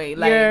me in a way.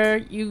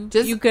 Like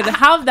you could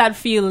have that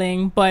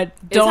feeling, but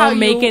it's how don't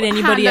make you it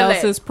anybody handle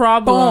else's it.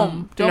 problem.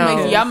 Boom. Don't No.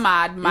 make your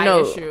mad my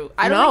No. issue.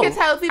 I don't No. think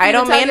it's healthy for I you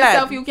don't to tell mean that.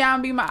 yourself you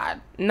can't be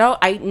mad. No,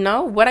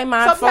 what am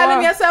I Stop for?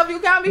 telling yourself you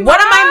can't be What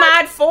mad. am I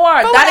mad for?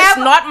 That whatever-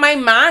 is not my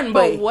man,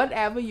 But boy.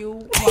 whatever you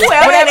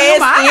Whoever it you is,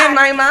 mad he is at.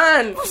 my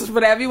man.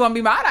 Whatever you want to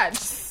be mad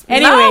at.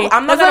 Anyway, No,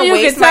 I'm not that's how gonna you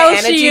waste could tell my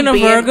energy she in a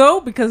being- Virgo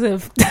because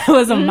if that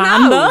was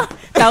Amanda,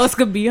 that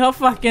could be her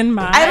fucking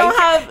mind. I don't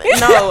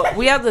have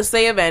we have the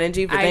same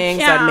energy for I things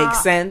that can't. make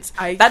sense.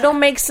 That don't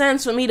make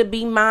sense for me to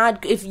be mad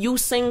if you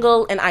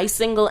single and I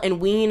single and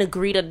we ain't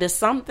agree that there's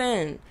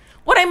something.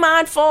 What am I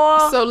mad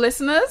for? So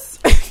listeners,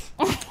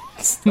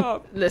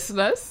 Stop.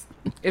 listeners,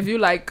 if you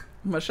like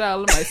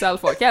Michelle,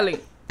 myself, or Kelly,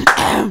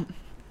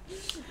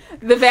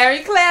 the very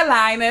clear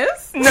line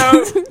is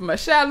No.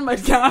 Michelle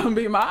can't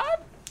be mad.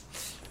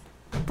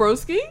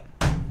 Broski,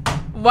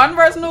 one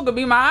person who could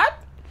be mad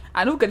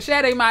and who could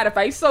share their mad if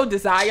I so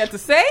desire to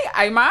say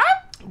I'm mad.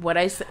 Why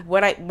am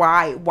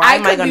I I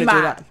could going be to do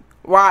mad. that?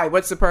 Why?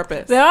 What's the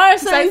purpose? There are I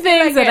certain feel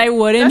things like that I it-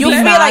 wouldn't You be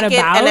feel mad like it,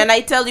 about. and then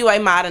I tell you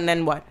I'm mad, and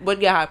then what? What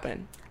gonna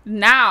happen?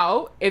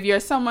 Now, if you're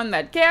someone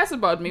that cares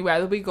about me,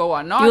 whether we go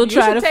or not, You'll you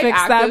try should to take fix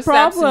that active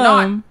steps problem.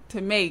 not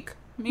to make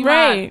me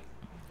right. mad.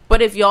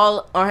 But if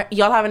y'all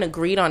haven't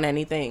agreed on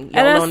anything, y'all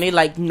that's- only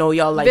know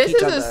y'all like This each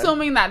is other.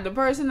 assuming that the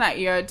person that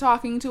you're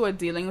talking to or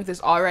dealing with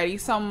is already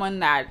someone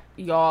that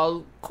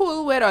y'all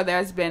cool with, or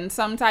there's been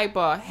some type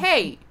of,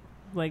 hey,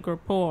 Like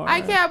rapport.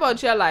 I care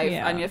about your life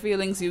Yeah. and your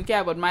feelings. You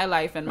care about my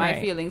life and my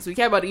Right. feelings. We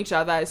care about each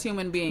other as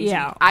human beings.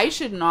 Yeah. I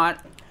should not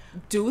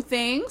do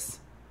things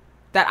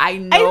that I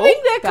know. I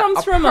think that comes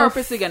are from a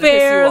purposely gonna piss you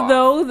fear, off.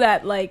 though,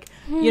 that like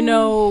you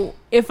know,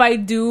 if I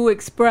do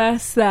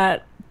express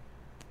that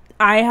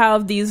I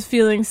have these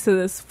feelings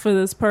for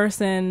this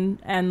person,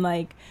 and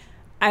like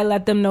I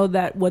let them know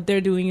that what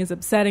they're doing is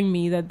upsetting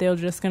me, that they're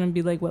just gonna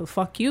be like, "Well,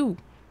 fuck you."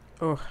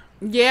 Ugh.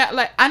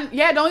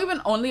 Yeah, don't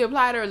even only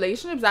apply to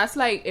relationships. That's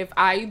like if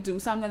I do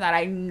something that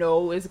I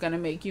know is gonna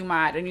make you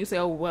mad, and you say,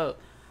 "Oh well,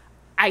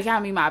 I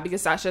can't be mad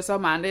because that's just how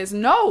Amanda is."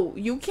 No,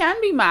 you can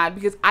be mad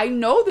because I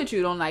know that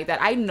you don't like that.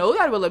 I know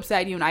that will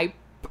upset you, and I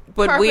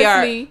But we are.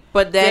 purposely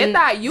But then did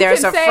that. You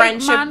there's can a say,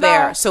 friendship "Manda,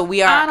 there, so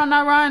we are. I don't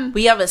know, run."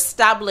 We have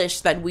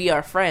established that we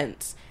are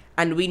friends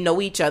and we know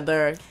each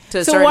other to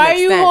a So certain why are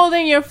extent. you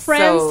holding your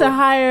friends So- to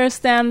higher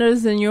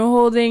standards than you're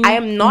holding? I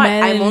am not.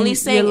 men I'm only in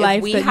saying your life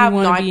if we that you have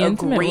wanna not be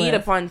intimate agreed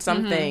with? upon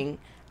something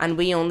and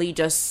we only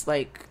just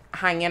like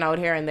hanging out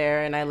here and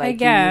there and I like you,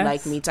 guess. you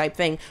like me type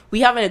thing.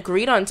 We haven't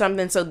agreed on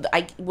something, so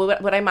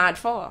what am mad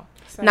for?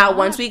 Say Now, mad.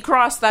 once we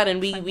cross that and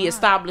we mad.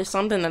 establish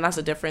something, then that's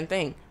a different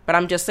thing. But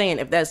I'm just saying,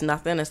 if there's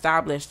nothing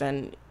established,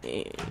 then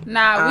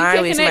Nah, I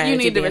we waste kicking my it. You energy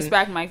need to being-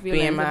 respect my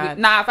feelings. being mad.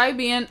 If I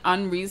being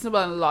unreasonable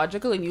and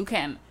illogical, and you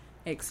can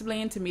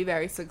explain to me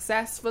very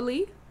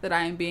successfully that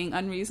I am being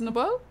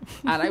unreasonable,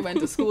 and I went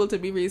to school to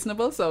be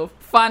reasonable, so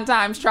fun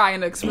times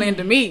trying to explain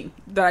to me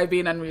that I'm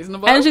being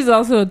unreasonable. And she's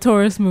also a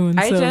Taurus moon,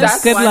 I so just-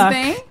 That's good one luck.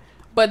 thing.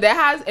 But there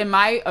has, in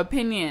my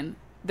opinion,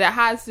 there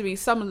has to be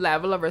some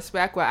level of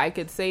respect where I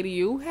could say to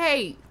you,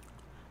 "Hey,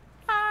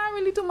 I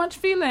really too much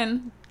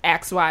feeling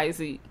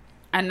XYZ,"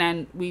 and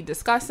then we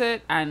discuss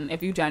it. And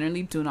if you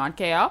genuinely do not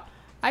care,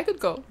 I could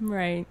go.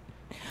 Right.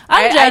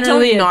 I I'm don't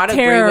generally not a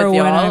agree terror with when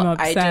y'all. I'm I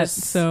upset,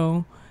 just-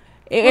 so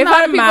Well, if now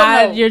I'm people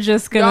mad, know. you're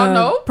just Y'all gonna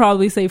know?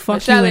 probably say "fuck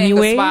Michelle you" ain't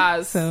anyway.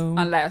 despise So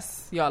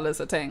unless y'all is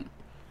a thing.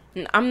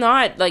 I'm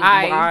not like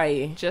I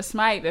why. just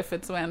might if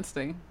it's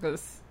Wednesday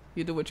because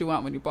you do what you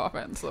want when you pop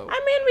in. So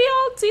I mean, we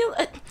all deal.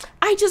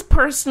 I just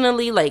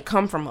personally like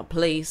come from a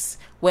place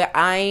where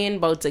I ain't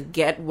about to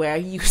get where I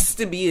used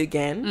to be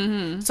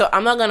again. So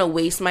I'm not gonna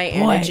waste my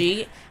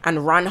energy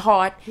and run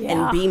hot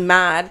and be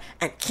mad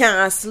and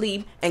can't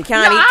sleep and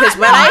can't eat. Because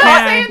when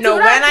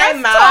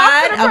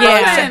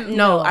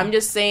I'm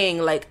just saying,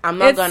 like, I'm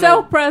not gonna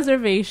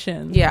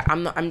self-preservation. Yeah,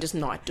 I'm just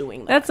not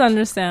doing that. That's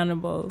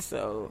understandable.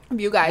 So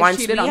you guys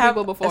cheated on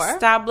people before?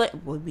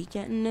 Will we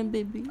getting a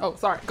baby? Oh,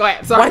 sorry. Go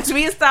ahead. Sorry. Once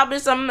we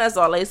establish something, that's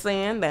all I'm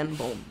saying. Then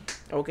boom.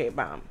 Okay,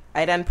 bam.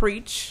 I done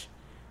preach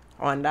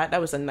on that. That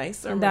was a nice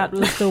sermon. That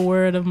was the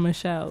word of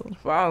Michelle.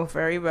 Wow,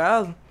 very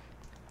well.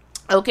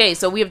 Okay,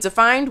 so we have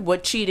defined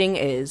what cheating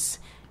is.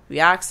 We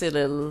asked a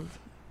little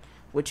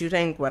what you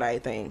think, what I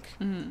think.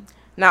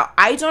 Now,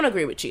 I don't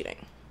agree with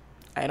cheating.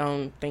 I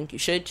don't think you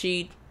should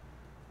cheat.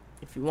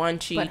 If you want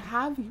to cheat, but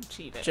have you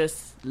cheated?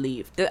 Just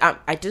leave.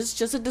 I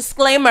just a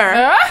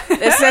disclaimer.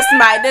 This is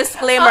my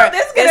disclaimer.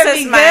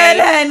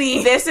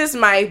 This is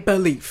my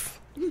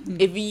belief.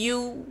 If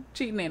you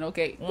cheating ain't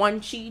okay.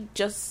 Want cheat,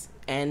 just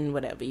end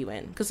whatever you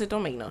end, because it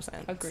don't make no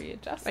sense.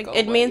 Agreed. Just like go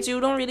it away. means you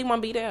don't really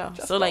want to be there.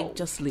 So like,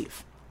 just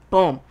leave.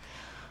 Boom.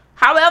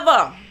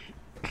 However,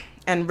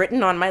 and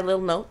written on my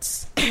little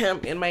notes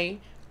in my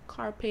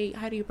carpe.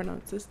 How do you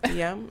pronounce this?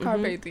 DM.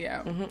 Carpe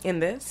diem. In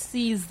this,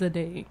 seize the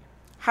day.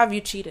 Have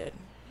you cheated?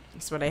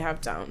 That's what I have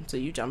down. So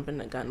you jump in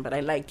the gun, but I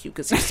like you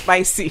because you're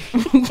spicy.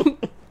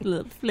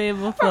 Little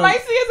flavorful.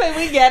 Spicy is when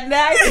we get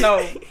next.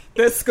 No,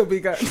 this could be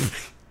good.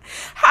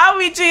 Have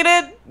we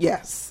cheated?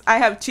 Yes, I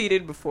have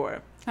cheated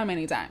before. How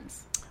many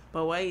times?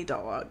 But wait,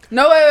 dog.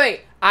 No,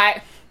 wait.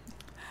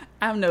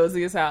 I'm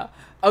nosy as hell.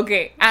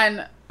 Okay,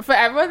 and for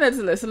everyone that's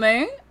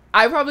listening,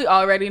 I probably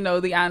already know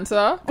the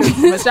answer.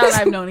 Michelle and I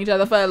have known each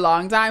other for a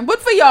long time. But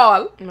for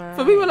y'all,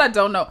 for people that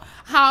don't know,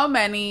 how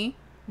many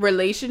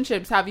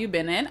relationships have you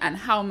been in, and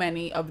how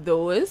many of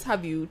those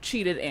have you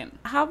cheated in?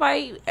 Have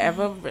I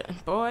ever,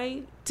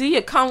 boy? Do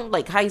you count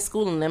like high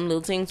school and them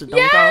little things that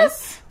don't count?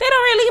 They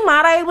don't really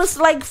matter. I was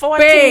like 14.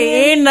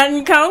 Babe, ain't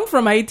nothing count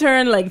from I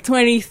turned like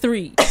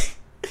 23.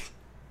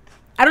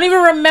 I don't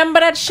even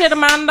remember that shit,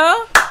 Amanda.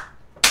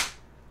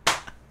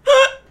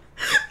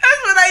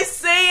 That's what I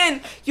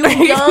saying. You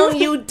young,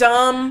 you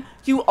dumb,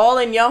 you all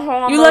in your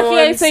hormones. You lucky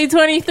I say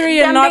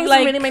 23 and not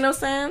like really make no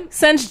sense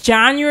since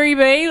January,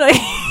 babe. Like.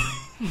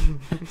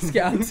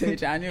 Can't say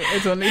January.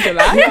 It's only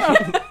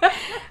July.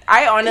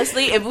 I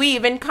honestly, if we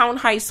even count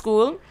high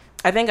school,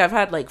 I think I've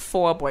had like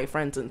 4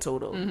 boyfriends in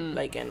total,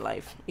 like in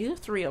life. Either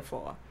 3 or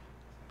 4.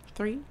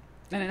 3.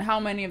 And then how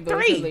many of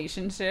those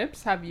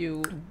relationships have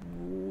you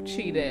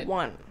cheated?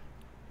 1.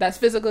 That's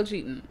physical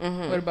cheating.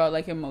 What about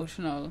like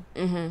emotional?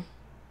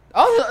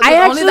 Also, I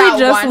actually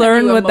just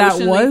learned what that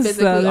was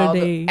the other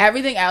day.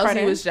 Everything else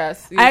he was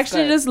just. I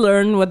actually just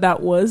learned what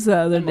that was the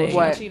other day.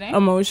 What? Cheating?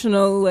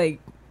 Emotional, like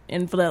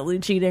infinitely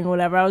cheating,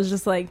 whatever. I was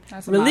just like,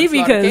 that's really,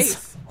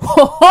 because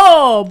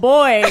oh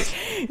boy,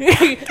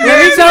 let me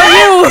tell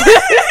you.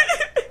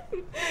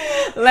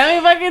 Let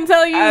me fucking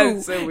tell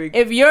you. So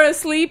if you're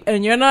asleep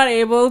and you're not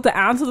able to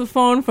answer the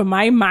phone for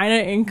my minor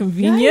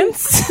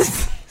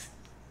inconvenience.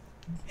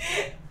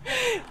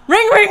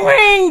 Ring, ring,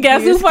 ring.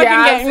 Guess who's fucking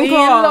getting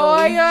called?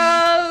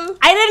 Loyal.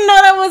 I didn't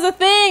know that was a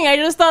thing. I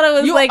just thought it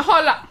was like,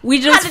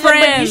 we just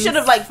friends. You should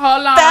have like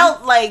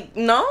felt like,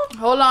 no?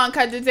 Hold on,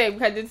 cut the tape.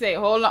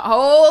 Hold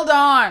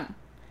on.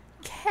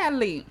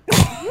 Kelly.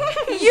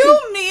 You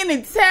mean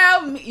to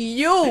tell me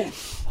you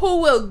who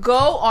will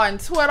go on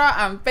Twitter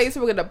and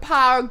Facebook with the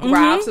power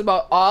graphs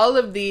about all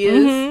of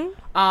these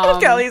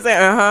Kelly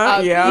said,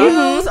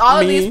 abuse, all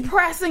of these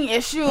pressing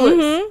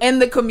issues in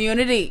the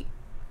community.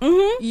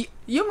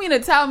 You mean to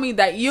tell me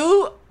that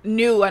you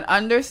knew and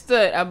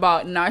understood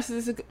about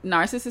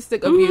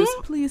narcissistic abuse?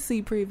 Please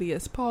see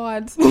previous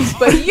pods.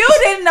 But you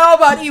didn't know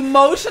about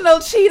emotional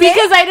cheating?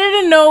 Because I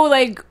didn't know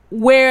like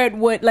where it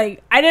would,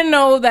 like, I didn't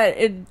know that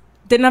it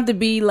didn't have to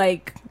be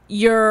like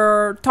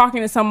you're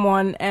talking to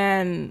someone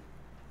and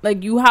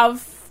like you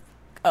have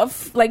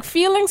like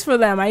feelings for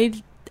them. I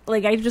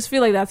just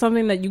feel like that's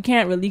something that you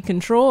can't really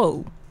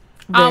control.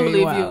 I don't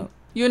believe you.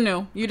 You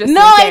knew. You just no,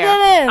 I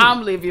didn't. I don't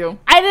believe you.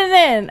 I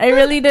didn't. I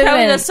really didn't.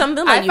 Kelly, there's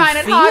something that I find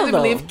it hard to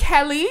believe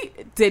Kelly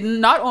did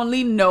not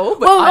only know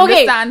but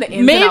understand the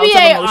ins and outs of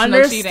emotional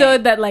understood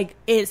cheating. That like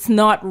it's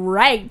not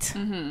right,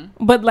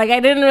 but like I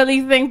didn't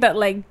really think that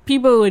like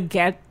people would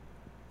get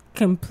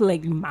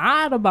completely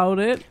mad about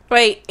it.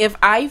 Wait, if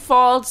I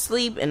fall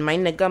asleep and my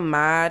nigga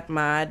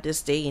mad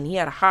this day and he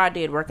had a hard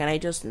day at work and I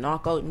just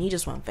knock out and he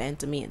just want to vent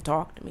to me and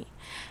talk to me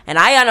and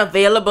I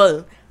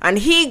unavailable and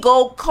he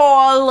go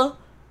call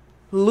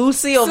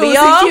Lucy over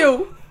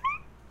here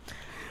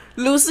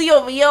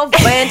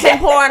venting,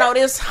 pouring out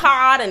his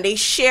heart, and they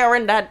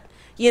sharing that,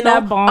 you know,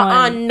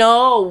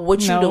 no, what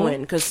you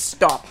doing? Because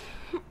stop.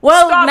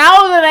 Well,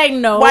 now that I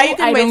know, why you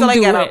can wait till I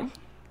get up?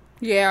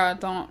 Yeah,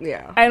 don't.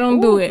 Yeah, I don't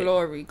do it.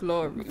 Glory.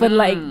 But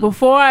like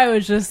before, I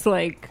was just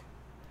like,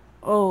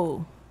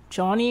 oh,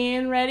 Johnny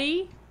ain't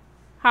ready.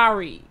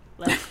 Harry,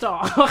 let's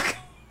talk.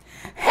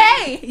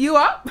 Hey, you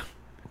up?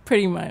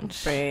 Pretty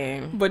much.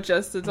 But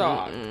just to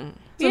talk.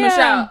 So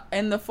Michelle,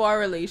 in the 4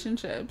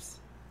 relationships,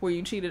 were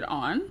you cheated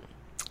on?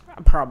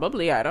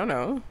 Probably, I don't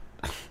know.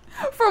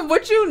 From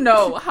what you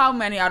know, how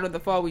many out of the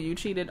 4 were you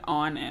cheated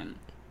on in?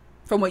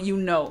 From what you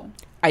know.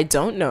 I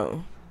don't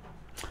know.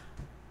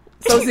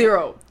 So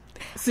 0.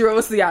 0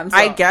 is the answer.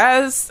 I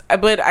guess,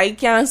 but I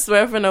can't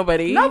swear for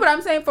nobody. No, but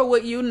I'm saying for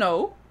what you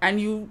know, and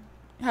you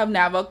have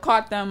never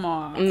caught them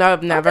on. No,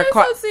 I've never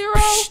caught. So 0.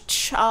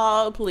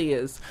 Child,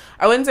 please.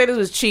 I wouldn't say this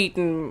was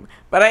cheating,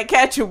 but I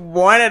catch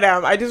one of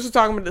them. I just was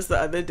talking about this the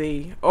other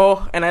day.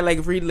 Oh, and I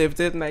like relived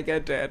it, and I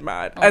get dead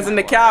mad. As in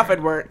the calf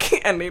at work,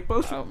 and they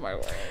both. Oh my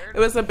word! It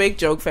was a big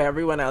joke for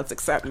everyone else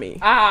except me.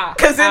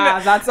 Because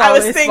that's I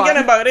was thinking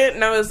about it,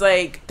 and I was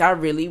like, that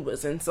really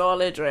wasn't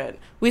solid, right?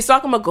 We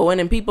talking about going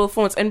in people's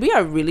phones, and we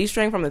are really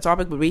straying from the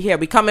topic, but we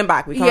coming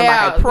back. We coming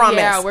back. I promise.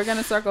 Yeah, we're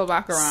gonna circle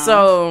back around.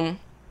 So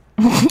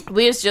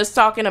we was just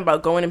talking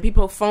about going in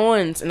people's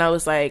phones, and I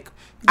was like,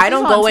 I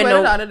don't go in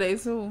no.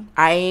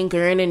 I ain't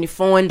going in your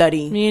phone,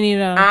 daddy. Me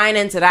neither. I ain't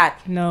into that.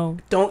 No.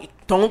 Don't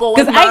go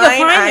with mine.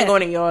 I ain't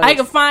going in yours. I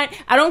can find.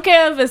 I don't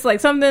care if it's like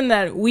something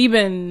that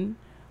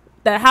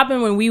that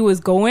happened when we was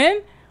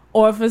going,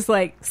 or if it's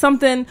like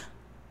something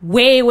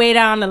way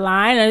down the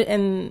line,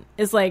 and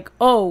it's like,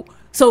 oh,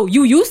 so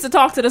you used to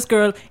talk to this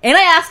girl, and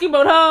I asked you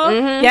about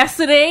her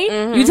yesterday.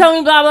 Mm-hmm. You tell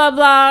me blah blah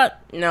blah.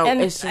 No,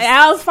 and it's just,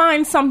 I'll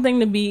find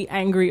something to be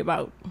angry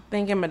about.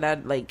 Thinking about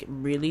that, like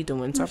really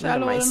doing something to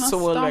my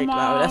soul right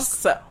now.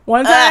 That's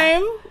one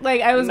time,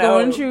 like I was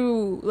going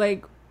through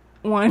like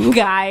one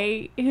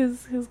guy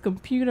his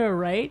computer,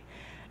 right?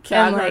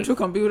 Can't go through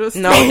computers.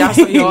 No, that's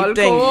what y'all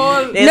think.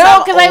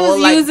 No, because I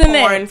was using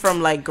porn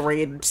from like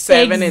grade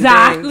 7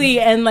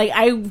 exactly, and like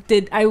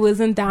I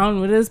wasn't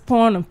down with his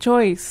porn of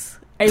choice.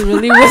 I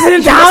really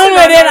wasn't down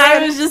with it.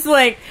 I was just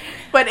like.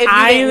 But if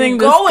you didn't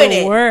go in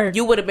it,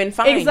 you would have been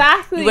fine.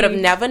 Exactly. You would have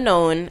never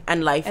known,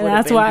 and life would have been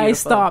that's why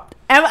beautiful. I stopped.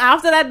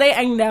 After that day,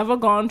 I never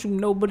gone to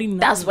nobody.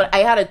 That's what I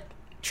had a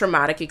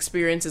traumatic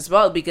experience as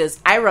well, because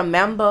I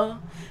remember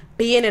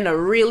being in a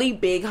really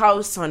big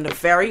house on the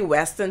very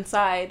western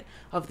side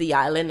of the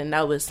island, and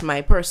that was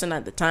my person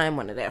at the time,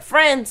 one of their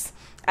friends.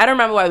 I don't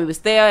remember why we was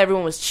there.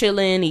 Everyone was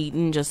chilling,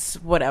 eating,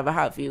 just whatever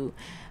have you.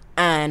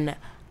 And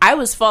I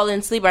was falling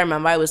asleep. I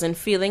remember I wasn't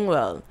feeling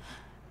well.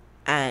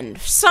 And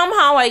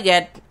somehow I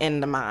get in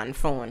the man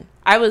phone.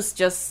 I was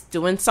just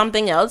doing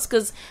something else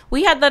because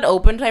we had that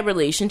open type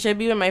relationship.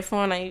 You and my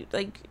phone,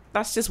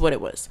 that's just what it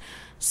was.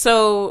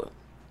 So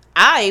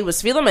I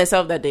was feeling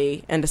myself that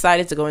day and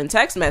decided to go in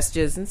text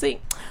messages and see.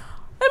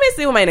 Let me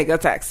see what my nigga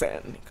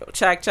texting. Go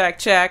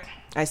check.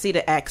 I see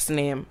the ex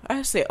name.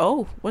 I say,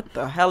 oh, what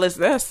the hell is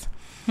this?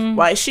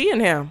 Why is she in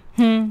here?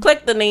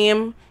 Click the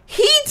name.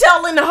 He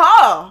telling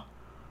her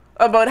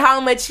about how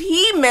much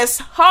he miss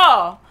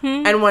her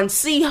and want to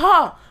see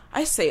her.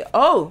 I say,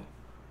 oh,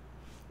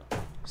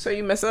 so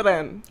you miss her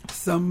then?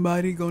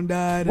 Somebody gonna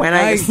die tonight. When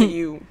I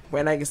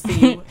can see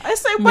you. I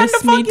say, when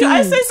the fuck you?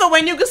 I say, so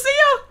when you can see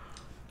her?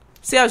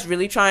 See, I was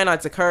really trying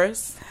not to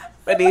curse,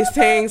 but these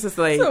things, it's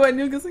like, so when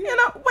you can see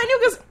her? When you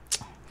can.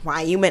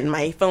 Why you met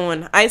my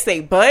phone? I say,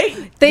 but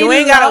you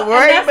ain't gotta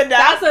worry about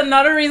that. That's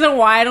another reason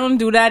why I don't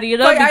do that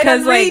either. But because I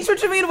done reach.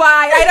 What you mean?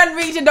 Why I done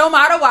reach? It don't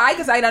matter why,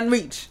 because I done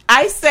reach.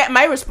 I said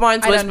my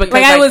response was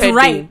because I was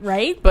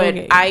right. But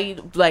okay.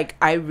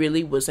 I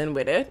really wasn't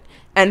with it.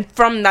 And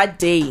from that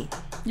day,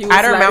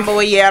 I don't remember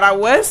what year that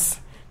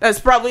was. That's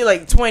probably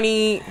like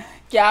 20.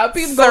 Yeah,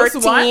 people go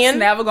once,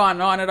 never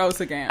gone on it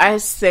else again. I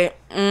say,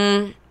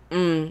 I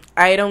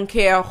don't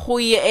care who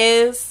you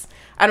is.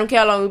 I don't care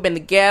how long we've been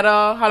together,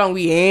 how long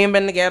we ain't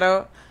been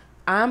together.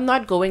 I'm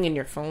not going in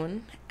your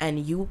phone, and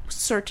you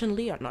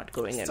certainly are not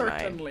going in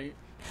mine.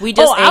 We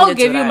just I'll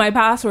give you my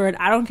password.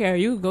 I don't care.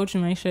 You can go to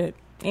my shit.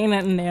 Ain't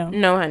nothing there.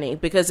 No, honey,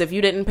 because if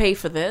you didn't pay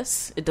for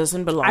this, it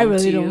doesn't belong to you. I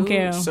really don't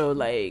care. So,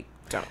 like,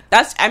 don't.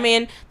 That's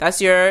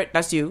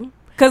you.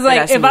 Because,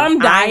 like, if I'm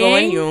dying,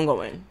 going, you ain't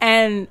going.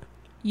 And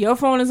your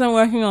phone isn't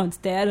working or it's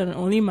dead, and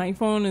only my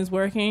phone is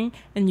working,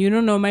 and you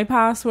don't know my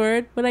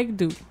password, but I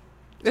do.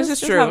 This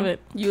is true.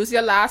 Use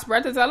your last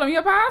breath to tell them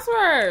your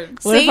password.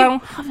 What if I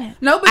don't have it?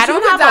 No, but you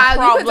could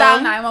dial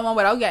 911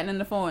 without getting in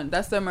the phone.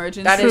 That's the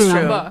emergency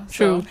number.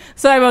 True.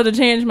 So I'm about to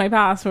change my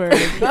password.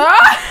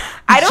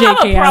 I don't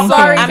have a problem.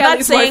 Sorry, I'm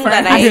not saying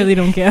that I really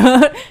don't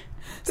care.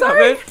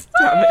 Sorry.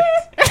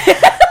 Bye-bye.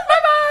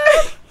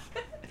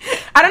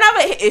 I don't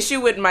have an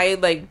issue with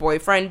my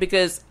boyfriend,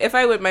 because if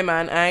I with my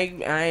man,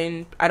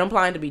 I don't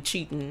plan to be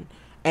cheating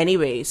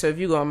anyway. So if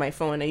you go on my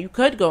phone, and you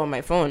could go on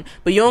my phone,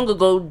 but you don't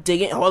go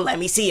digging, oh, let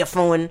me see your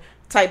phone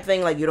type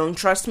thing, like you don't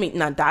trust me.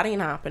 Nah, that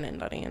ain't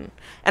happening.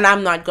 And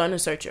I'm not gonna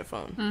search your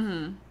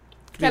phone.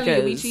 Kelly,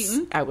 you be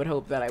cheating? I would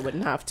hope that I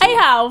wouldn't have to. I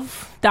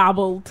have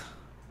dabbled.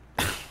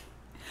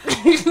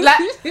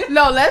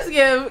 Let's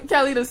give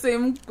Kelly the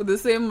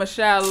same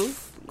Michelle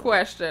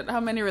question. How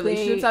many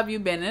relationships have you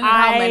been in? And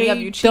how many have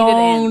you cheated in?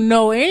 I don't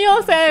know. In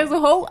your say as a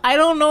whole, I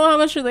don't know how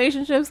much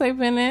relationships I've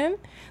been in.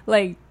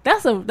 Like,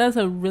 that's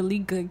a really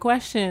good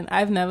question.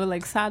 I've never,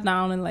 like, sat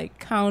down and, like,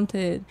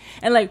 counted.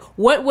 And, like,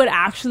 what would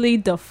actually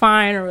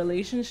define a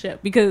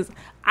relationship? Because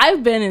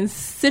I've been in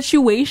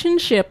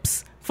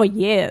situationships for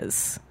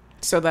years.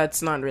 So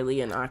that's not really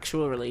an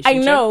actual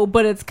relationship. I know,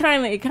 but it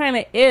kind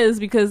of is,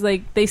 because,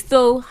 like, they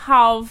still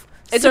have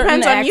It certain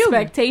depends on you.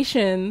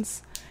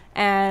 expectations,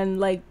 and,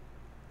 like,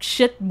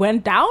 shit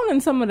went down in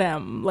some of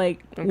them,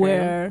 like,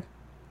 where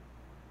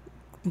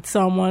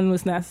someone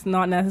was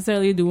not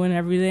necessarily doing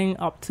everything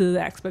up to the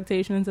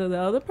expectations of the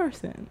other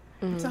person.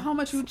 So how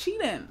much you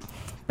cheating?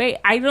 But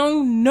I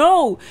don't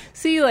know.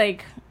 See,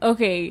 like,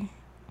 okay,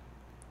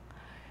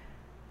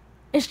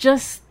 it's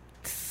just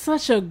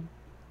such a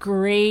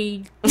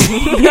gray, just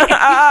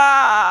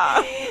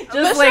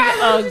like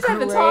a The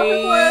topic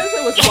gray. was,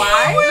 it was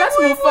why. Let's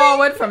move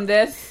forward from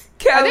this.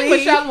 I Kelly. think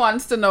Michelle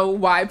wants to know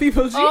why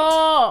people cheat.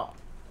 Oh,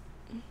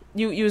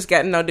 You was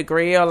getting out the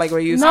gray, or like were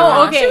you No,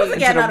 going okay. She wasn't into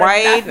getting the out of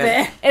white,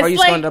 nothing. or It's you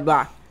like- going to the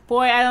black?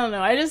 boy, I don't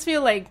know. I just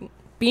feel like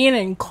being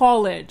in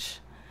college,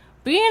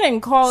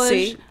 being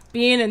See?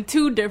 being in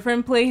two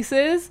different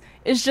places,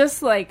 it's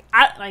just like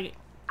I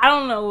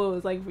don't know what it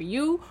was like for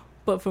you,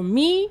 but for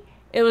me,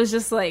 it was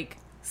just like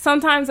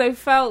sometimes I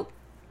felt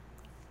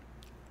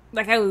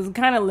like I was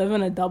kind of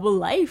living a double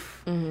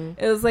life.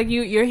 It was like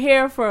you're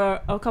here for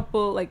a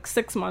couple, like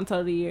 6 months out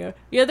of the year.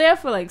 You're there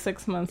for like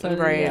 6 months out of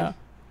the Right. year.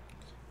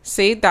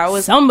 See, that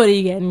was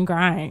Somebody getting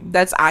grind.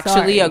 that's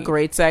actually a Sorry.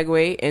 great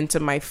segue into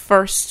my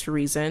first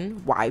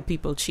reason why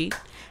people cheat.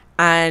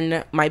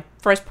 And my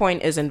first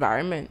point is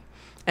environment.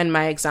 And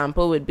my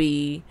example would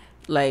be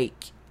like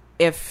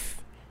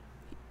if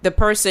the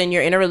person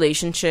you're in a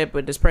relationship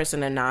with this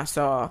person in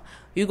Nassau,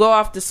 you go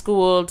off to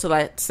school to,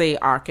 let's say,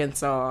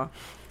 Arkansas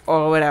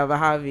or whatever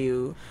have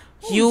you.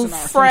 You in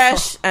Arkansas?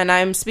 fresh, and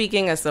I'm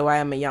speaking as though I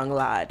am a young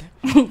lad.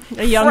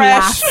 A young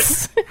fresh.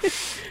 lass.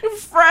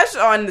 Fresh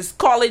on this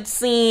college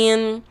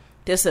scene.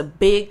 There's a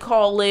big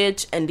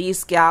college, and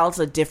these gals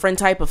are different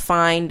type of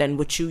fine than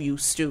what you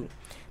used to.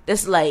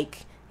 This like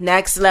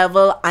next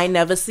level. I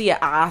never see an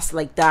ass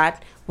like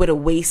that with a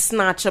waist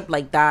snatch up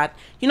like that.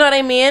 You know what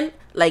I mean?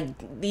 Like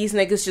these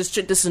niggas just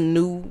this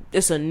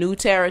a new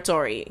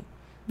territory.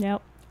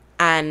 Yep.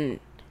 And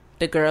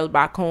the girl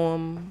back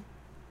home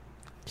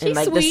in She's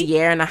like this sweet.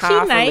 year and a She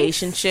half nice.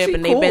 relationship, She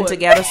and they've been cool.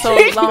 together so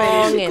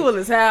long. She and cool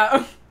as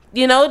hell.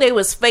 you know, they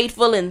was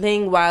faithful and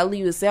thing while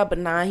he was there, but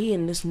now he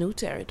in this new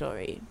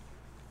territory.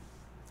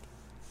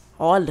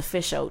 All the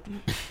fish out.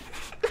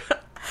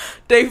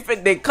 they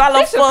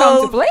colorful.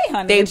 come to play,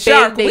 honey. They It's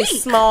Shark big, they Week.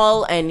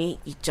 small, and you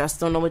just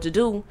don't know what to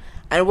do.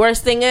 And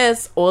worst thing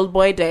is, old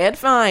boy dead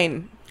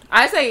fine.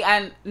 I say,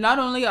 and not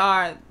only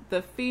are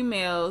the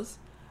females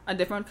a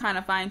different kind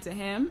of fine to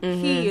him,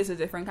 he is a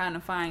different kind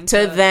of fine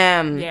To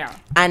them. Yeah.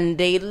 And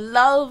they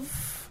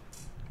love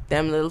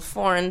them little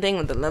foreign thing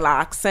with the little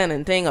accent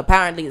and thing.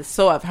 Apparently,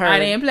 so I've heard.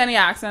 And ain't plenty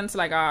accents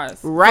like ours.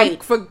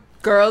 Right. For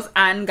girls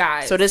and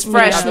guys. So this The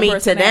fresh other meat to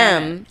person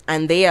them,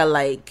 and they are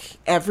like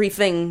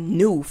everything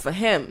new for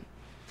him.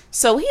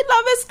 So he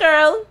love his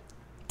girl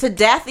to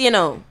death, you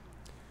know.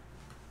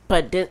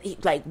 But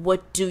like,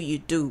 what do you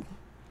do?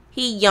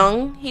 He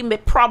young. He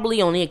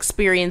probably only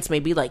experienced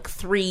maybe like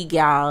 3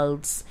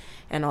 gals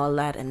and all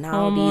that, and now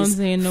Hormones these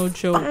ain't no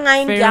joke.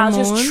 fine gals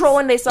just Pheromones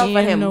throwing themselves at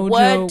ain't him. no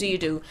What joke. do you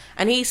do?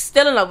 And he's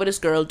still in love with this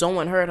girl. Don't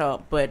want to hurt her,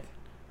 but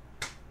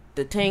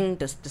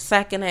the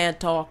second hand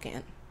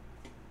talking.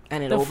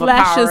 And it The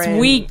flesh is overpowering.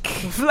 weak. The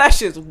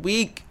flesh is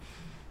weak.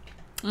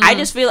 I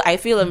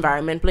feel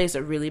environment plays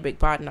a really big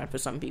part in that for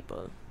some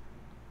people.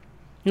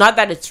 Not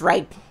that it's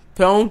right.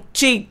 Don't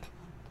cheat.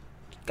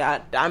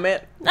 God damn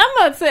it. I'm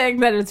not saying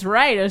that it's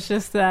right. It's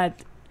just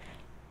that,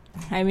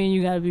 I mean,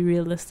 you gotta be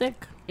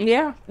realistic.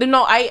 Yeah.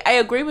 No, I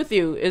agree with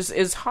you.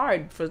 It's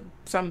hard for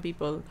some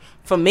people.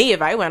 For me,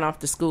 if I went off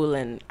to school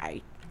and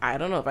I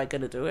don't know if I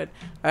could do it.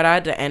 I'd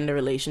had to end the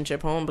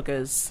relationship home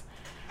because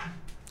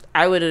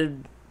it would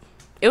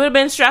have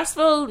been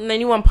stressful, and then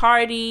you want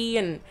party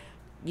and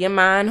your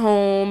man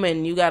home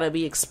and you gotta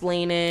be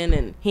explaining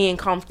and he ain't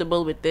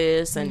comfortable with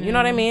this and you know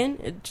what I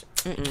mean?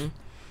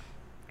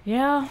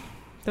 Yeah,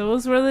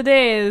 those were the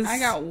days. I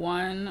got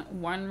one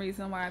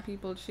reason why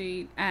people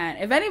cheat. And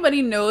if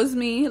anybody knows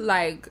me,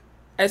 like,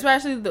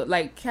 especially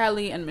like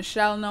Kelly and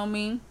Michelle know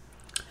me,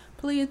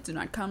 please do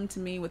not come to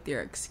me with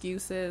your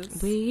excuses.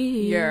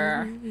 The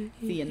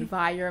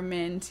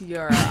environment,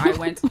 I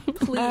went,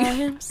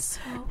 please.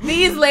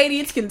 These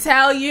ladies can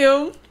tell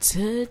you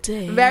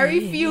Today. very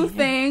few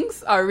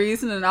things are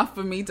reason enough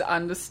for me to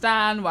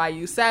understand why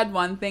you said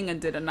one thing and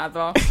did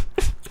another.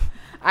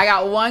 I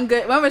got one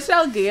good... When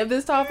Michelle gave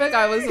this topic,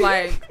 I was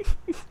like...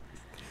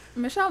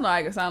 Michelle, no,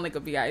 I can sound like a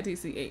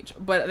bitch,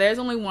 but there's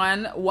only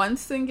one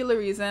singular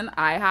reason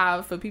I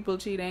have for people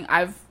cheating.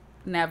 I've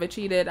never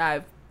cheated.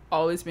 I've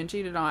always been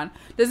cheated on.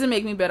 Doesn't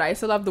make me bitter. I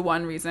still have the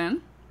one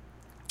reason.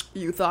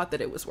 You thought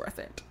that it was worth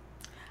it.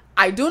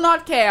 I do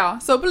not care,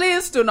 so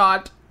please do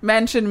not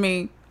mention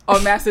me or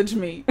message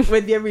me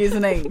with your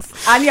reasonings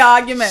and your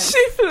arguments.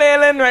 She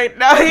flailing right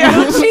now.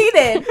 You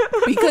cheated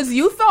because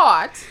you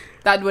thought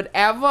that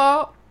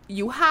whatever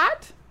you had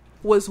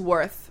was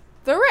worth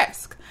the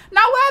risk.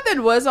 Now, whether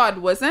it was or it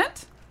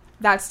wasn't,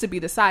 that's to be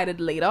decided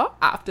later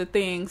after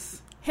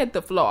things hit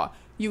the floor.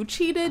 You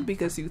cheated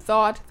because you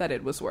thought that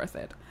it was worth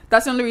it.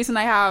 That's the only reason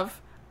I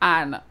have.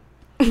 And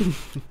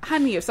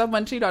honey, if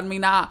someone cheated on me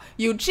now,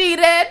 you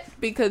cheated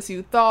because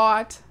you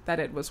thought that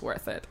it was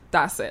worth it.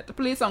 That's it.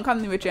 Please don't come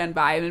to me with your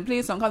environment.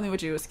 Please don't come to me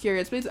with you was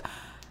curious. Please,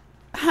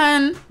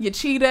 hun, you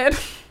cheated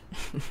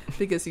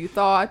because you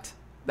thought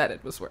that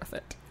it was worth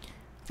it.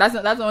 That's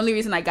the only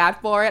reason I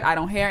got for it. I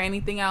don't hear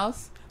anything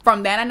else.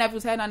 From then I never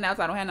heard nothing else.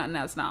 I don't hear nothing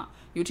else now.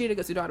 You cheated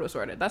because you thought it was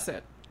worth it. That's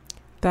it.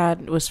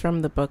 That was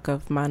from the book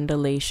of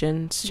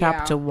Mandalations,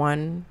 chapter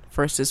 1,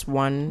 verses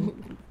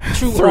 1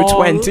 through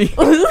 20.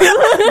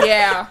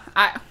 Yeah.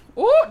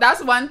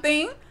 That's one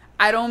thing.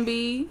 I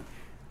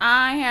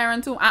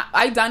hearing too.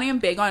 I done am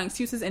big on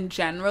excuses in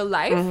general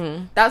life.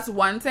 Mm-hmm. That's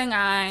one thing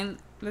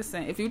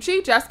listen, if you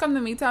cheat, just come to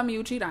me, tell me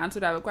you cheat, answer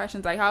whatever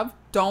questions I have.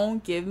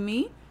 Don't give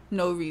me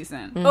no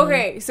reason. Mm-hmm.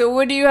 Okay, so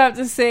what do you have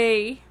to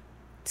say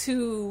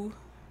to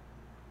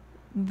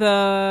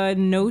the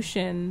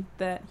notion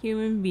that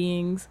human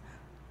beings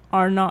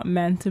are not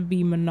meant to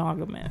be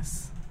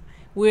monogamous?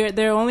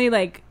 There are only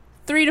like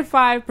 3 to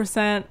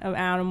 5% of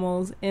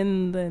animals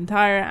in the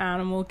entire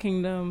animal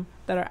kingdom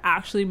that are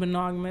actually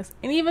monogamous,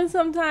 and even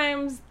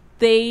sometimes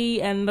they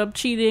end up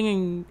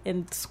cheating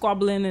and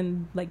squabbling,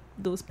 and like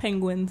those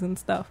penguins and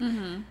stuff.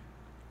 Mm-hmm.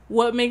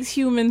 What makes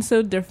humans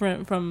so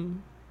different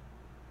from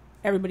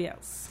everybody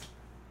else?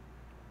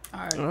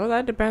 Well,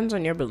 that depends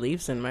on your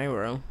beliefs in my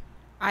world.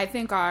 I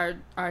think our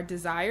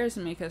desires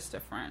make us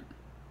different.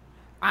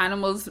 I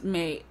don't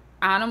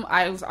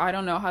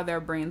know how their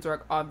brains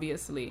work,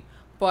 obviously,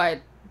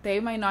 but they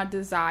might not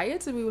desire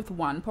to be with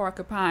one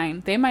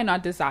porcupine. They might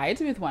not desire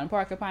to be with one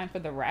porcupine for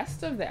the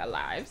rest of their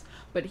lives.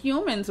 But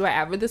humans,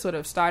 wherever this would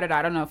have started,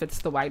 I don't know if it's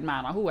the white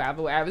man or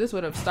whoever, wherever this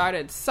would have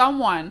started,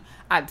 someone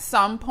at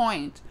some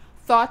point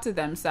thought to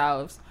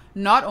themselves,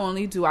 not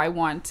only do I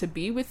want to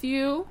be with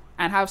you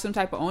and have some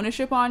type of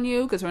ownership on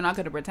you, because we're not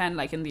going to pretend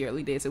like in the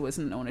early days it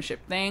wasn't an ownership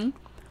thing,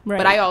 right,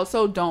 but I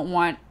also don't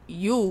want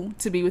you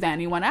to be with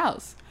anyone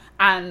else.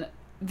 And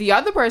the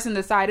other person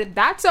decided,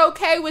 that's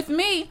okay with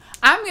me.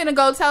 I'm going to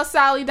go tell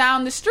Sally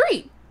down the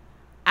street.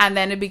 And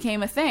then it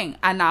became a thing.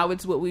 And now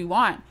it's what we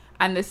want.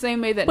 And the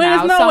same way that but now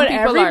it's not some what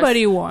people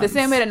everybody wants. The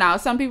same way that now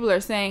some people are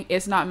saying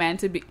it's not meant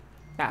to be.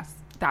 That's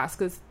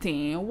because they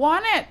didn't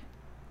want it.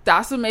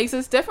 That's what makes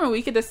us different.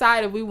 We could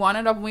decide if we want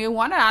it or if we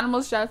want it.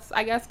 Animals just,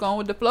 I guess, going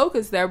with the flow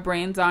because their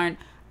brains aren't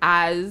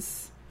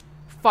as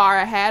far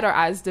ahead or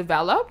as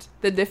developed.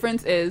 The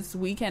difference is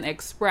we can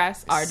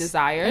express our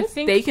desires.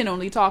 They can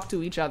only talk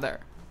to each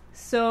other.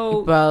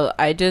 So, well,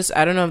 I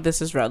don't know if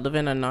this is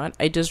relevant or not.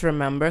 I just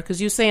remember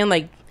because you're saying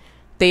like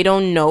they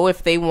don't know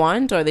if they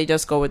want or they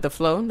just go with the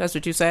flow. That's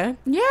what you said?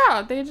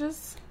 Yeah, they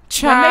just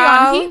Child, when they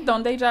on heat,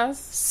 don't they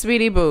just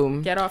sweetie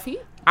boom get off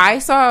heat? I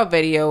saw a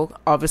video,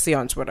 obviously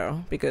on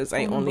Twitter because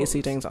I only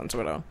see things on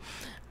Twitter.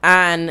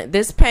 And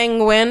this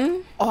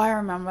penguin. Oh, I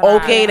remember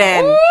that. Okay,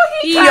 then. Ooh,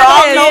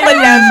 y'all know the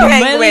damn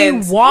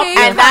penguins.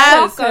 And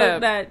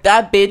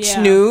that bitch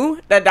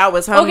knew that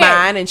was her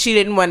man and she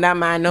didn't want that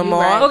man no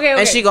more. Right. Okay.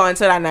 And she going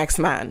to that next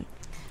man.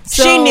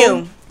 So, she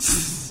knew.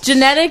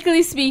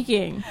 Genetically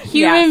speaking,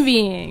 human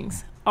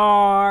beings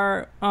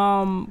are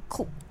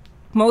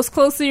most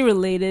closely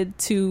related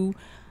to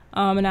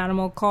an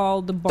animal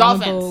called the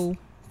bonobo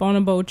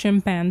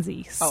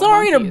chimpanzee.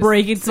 Sorry monkeys. To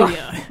break it to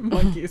you.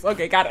 Monkeys.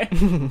 Okay, got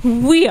it.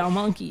 We are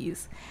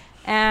monkeys.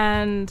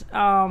 And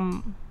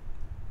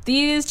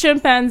these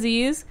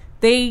chimpanzees,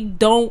 they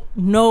don't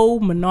know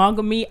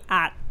monogamy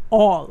at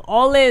all.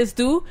 All they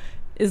do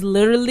is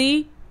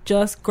literally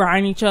just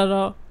grind each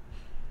other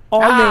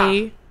all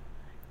day.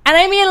 And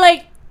I mean,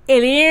 like,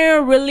 it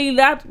ain't really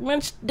that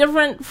much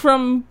different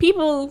from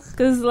people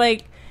because,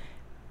 like,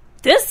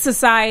 this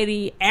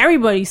society,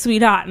 everybody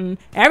sweethearting,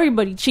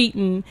 everybody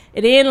cheating.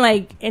 It ain't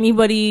like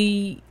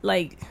anybody,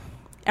 like,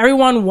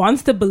 everyone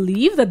wants to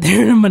believe that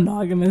they're in a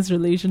monogamous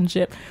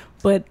relationship,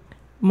 but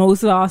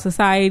most of our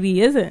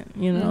society isn't,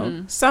 you know?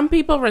 Mm-hmm. Some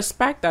people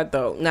respect that,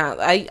 though. Now,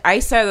 I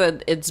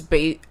said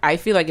that I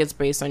feel like it's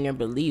based on your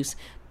beliefs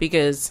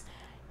because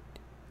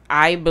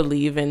I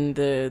believe in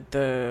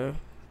the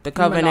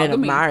covenant of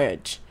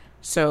marriage.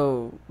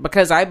 So,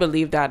 because I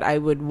believe that I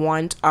would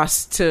want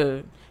us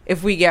to...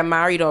 If we get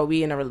married or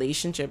we in a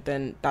relationship,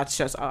 then that's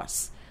just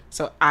us.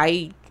 So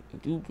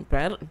you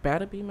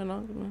better be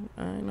monogamous.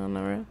 I don't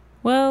know.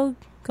 Well,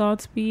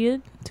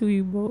 Godspeed to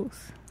you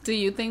both. Do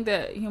you think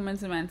that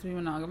humans are meant to be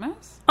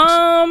monogamous?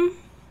 I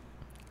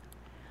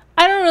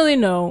don't really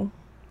know.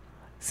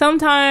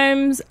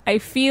 Sometimes I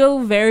feel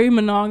very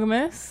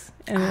monogamous,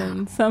 and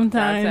then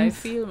sometimes I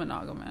feel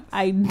monogamous.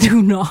 I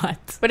do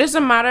not. But it's a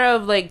matter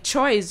of like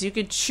choice. You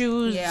could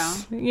choose.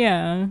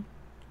 Yeah.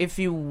 If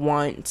you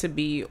want to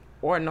be.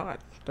 Or not.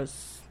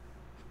 That's,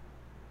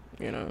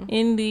 you know.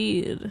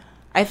 Indeed.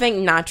 I think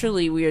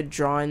naturally we are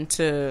drawn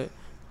to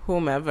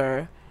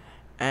whomever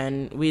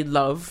and we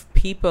love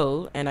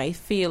people. And I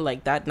feel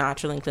like that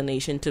natural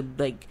inclination to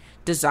like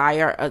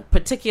desire a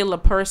particular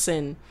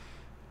person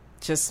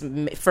just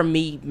for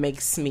me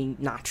makes me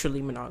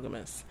naturally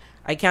monogamous.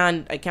 I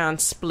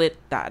can't split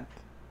that.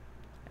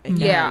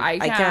 I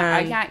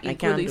can't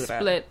equally do that.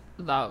 split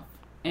love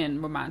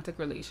in romantic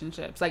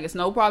relationships. Like, it's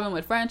no problem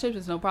with friendships,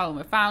 it's no problem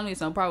with family,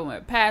 it's no problem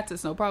with pets,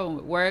 it's no problem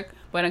with work.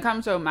 But when it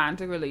comes to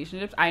romantic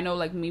relationships, I know,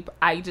 like me,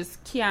 I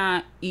just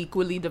can't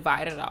equally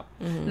divide it up.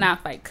 Now,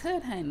 if I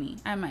could, honey,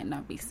 I might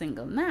not be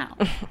single now.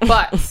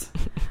 But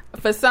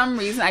for some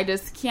reason, I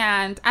just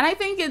can't. And I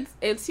think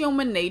it's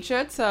human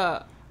nature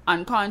to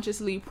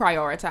unconsciously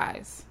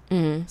prioritize.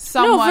 Someone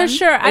No, for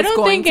sure. I don't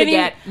going think to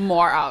get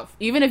more of.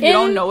 Even if you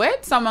don't know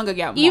it, someone could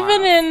get more.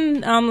 Even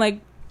of. in like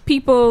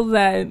people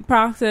that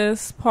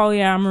practice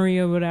polyamory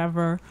or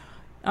whatever,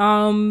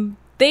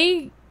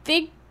 they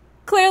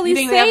clearly You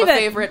think say they have a that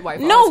favorite wife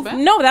or no,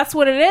 husband? no, that's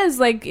what it is.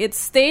 Like, it's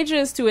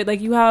stages to it.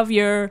 Like, you have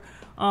your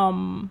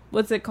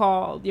what's it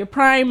called? Your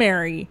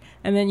primary,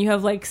 and then you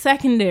have like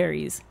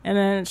secondaries, and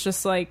then it's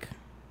just like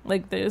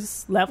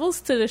there's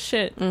levels to the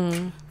shit.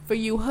 For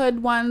you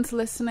hood ones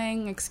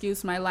listening,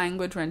 excuse my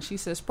language, when she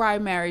says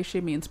primary, she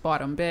means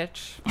bottom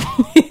bitch.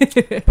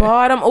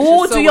 Bottom.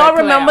 Oh, so do y'all we're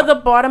remember clear. the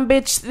bottom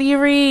bitch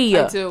theory?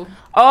 I do.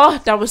 Oh,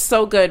 that was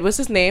so good. What's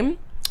his name?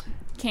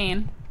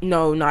 Kane.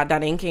 No, not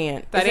that ain't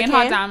Kane. That Is it ain't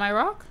Hot Kane? Down My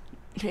Rock?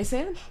 Is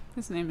it?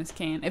 His name is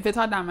Kane. If it's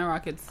Hot Down My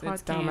Rock, it's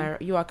Hot Kane. Down My.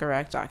 You are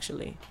correct,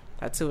 actually.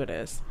 That's who it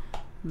is. I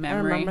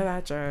Memory. remember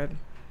that, Jared.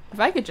 If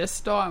I could just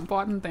store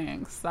important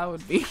things, that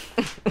would be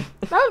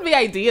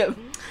ideal.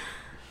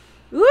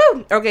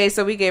 Woo! Okay,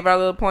 so we gave our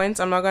little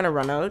points. I'm not gonna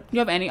run out. You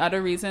have any other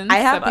reasons? I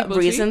have that people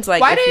reasons, cheat?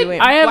 like, why if did you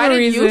ain't- I have why a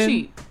did you reason.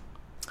 cheat?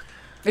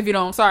 If you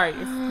don't, sorry, if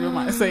you don't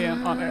mind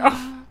saying on air.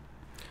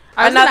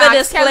 I was Another gonna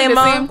ask Kelly disclaimer,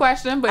 the same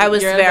question, but I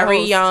was you're the very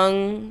host.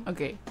 young,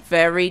 Okay.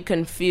 very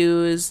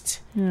confused,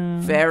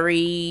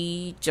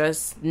 very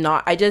just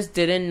not. I just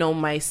didn't know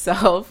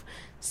myself,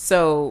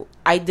 so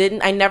I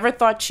never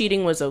thought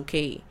cheating was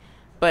okay,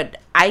 but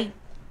I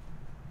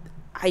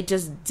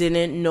just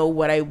didn't know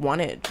what I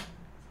wanted,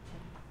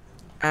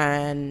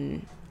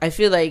 and I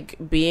feel like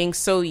being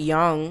so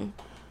young,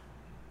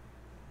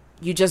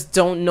 you just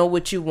don't know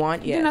what you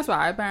want I yet. think that's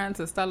why our parents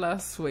is still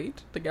us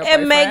sweet to get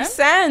It makes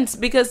sense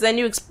because then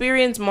you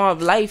experience more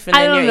of life, and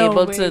I then don't you're know,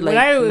 able babe. to When like.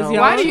 I was know young-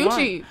 Why what do you want.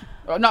 cheat?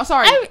 Oh, no,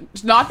 sorry.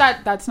 Not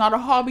that. That's not a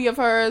hobby of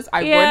hers.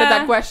 I Yeah. worded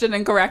that question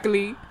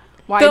incorrectly.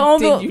 Why The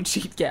only- did you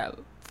cheat, gal?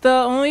 The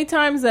only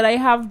times that I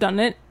have done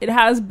it, it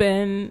has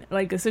been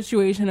like a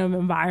situation of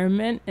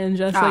environment and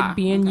just like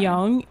being okay.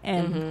 young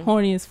and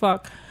horny as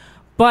fuck.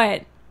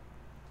 But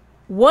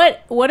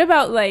what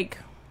about like,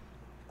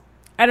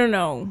 I don't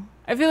know.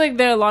 I feel like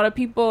there are a lot of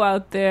people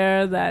out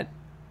there that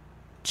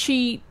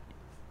cheat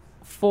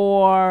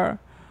for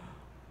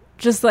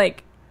just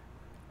like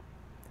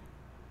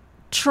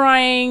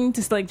trying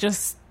to like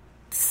just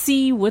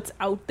see what's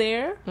out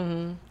there.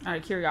 All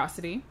right,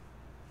 curiosity.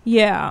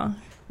 Yeah.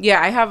 Yeah,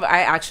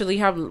 I actually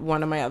have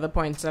one of my other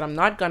points that I'm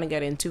not gonna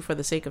get into for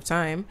the sake of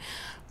time.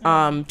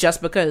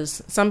 Just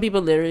because some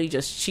people literally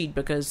just cheat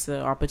because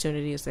the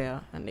opportunity is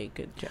there and they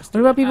could just.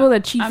 What about people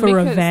that cheat And for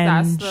because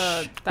revenge?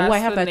 That's I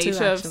have the that too,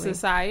 nature of actually.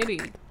 society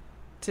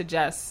to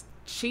just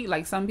cheat.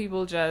 Like, some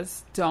people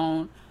just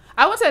don't.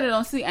 I would say they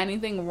don't see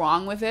anything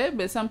wrong with it,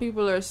 but some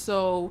people are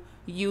so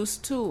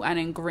used to and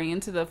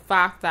ingrained to the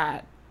fact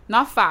that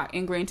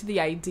ingrained to the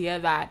idea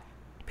that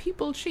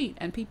people cheat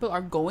and people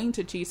are going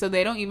to cheat, so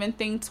they don't even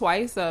think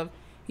twice of,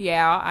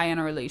 yeah, I in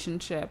a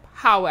relationship,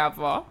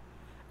 however,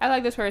 I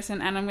like this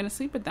person and I'm gonna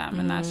sleep with them,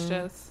 and that's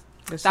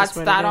That's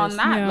what that it on is.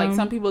 that. Yeah. Like,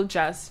 some people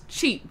just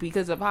cheat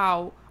because of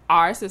how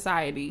our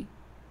society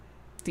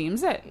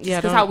deems it. Yeah,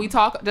 because don't- how we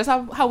talk, just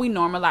how we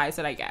normalize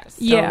it, I guess.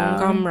 Yeah. Don't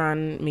come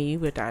run me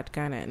with that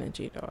kind of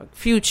energy, dog.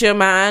 Future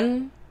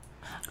man.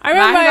 I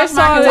remember Mine I is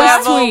saw mine. this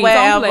Wherever, tweet.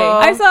 wherever.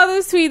 I saw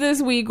this tweet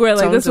this week where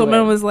like Don't this do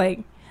woman it. was like,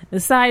 the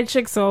side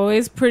chick's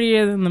always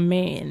prettier than the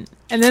main.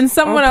 And then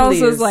someone Oh,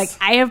 else was please. like,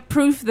 I have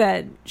proof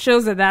that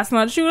shows that that's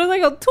not true. I was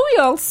like, oh, two of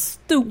y'all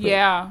stupid.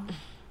 Yeah.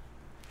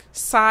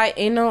 Side,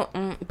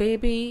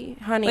 baby,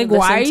 honey. Like, listen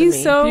why are to you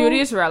me. so Beauty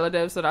is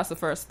relative, so that's the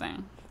first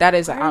thing. That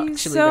is Why are you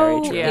actually so-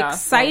 very true. Yeah.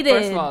 Excited Well,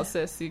 first of all,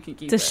 sis, you can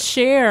keep to it.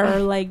 share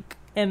like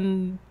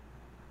and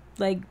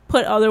like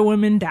put other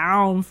women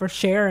down for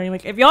sharing?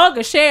 Like, if y'all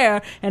could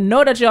share and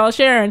know that y'all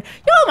sharing,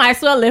 y'all might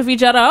as well lift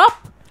each other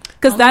up.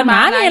 Because that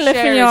man ain't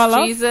lifting y'all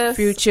up. Jesus.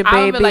 Future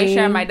I would be like baby.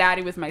 sharing my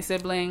daddy with my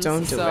siblings.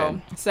 Don't do so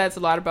it says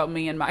a lot about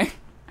me and my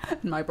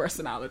my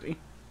personality.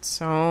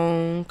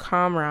 Don't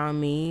come around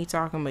me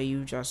talking about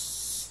you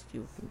That's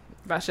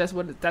just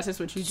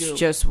what you do.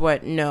 just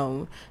what?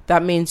 No,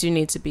 that means you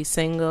need to be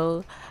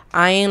single.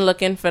 I ain't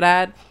looking for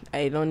that.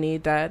 I don't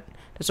need that.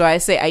 That's why I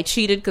say I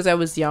cheated because I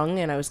was young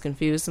and I was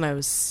confused and I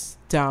was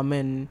dumb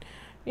and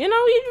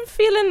you're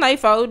feeling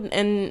life out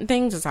and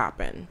things just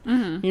happen.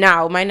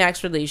 Now my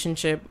next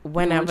relationship,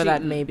 whenever that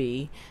cheating. may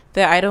be,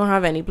 that I don't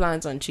have any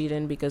plans on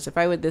cheating, because if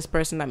I with this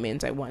person, that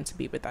means I want to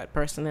be with that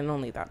person and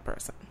only that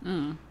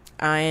person.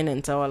 I ain't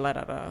into a lot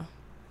of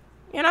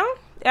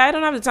I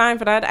don't have the time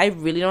for that. I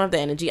really don't have the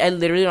energy. I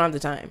literally don't have the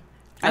time.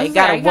 I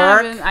gotta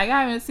work. I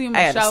haven't seen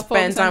I gotta Michelle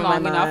spend Fulton time with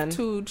long my enough man.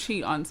 to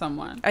cheat on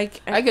someone. I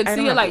could don't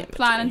see her have like the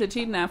planning energy. to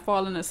cheat and then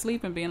falling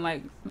asleep and being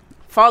like,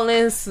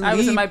 Falling asleep. I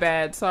was in my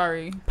bed,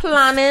 sorry.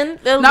 Planning.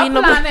 There'll Not be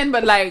no planning,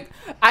 but like,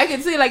 I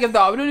could see like if the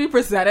opportunity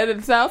presented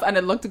itself and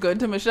it looked good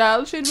to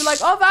Michelle, she'd be like,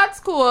 oh, that's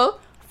cool.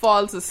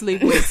 Falls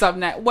asleep, wakes up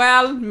next.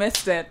 Well,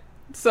 missed it.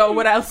 So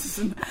what else?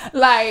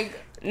 Like,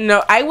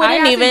 No, I I wouldn't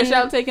had even.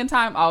 Michelle taking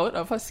time out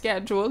of her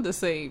schedule to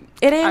say,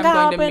 It ain't I'm gonna going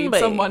to happen, meet babe.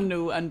 someone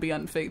new and be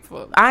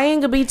unfaithful. I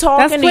ain't gonna be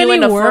talking That's to you in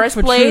plenty the work first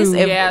for place. True.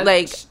 If Yeah,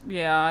 like,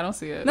 yeah, I don't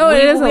see it. No,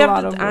 it is a have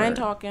lot to- of work. I ain't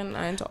talking.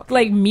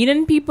 Like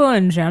meeting people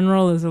in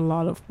general is a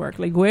lot of work.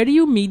 Like where do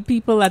you meet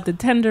people at the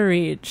tender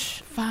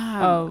age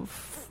Fam,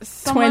 of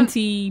someone-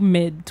 20,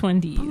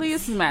 mid-20s?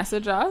 please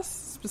message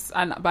us.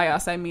 And by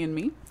us, I mean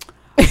me.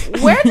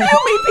 Where do you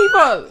meet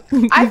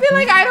people? I feel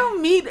like I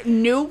don't meet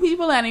new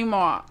people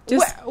anymore.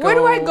 Just where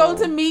do I go. go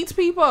to meet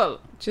people?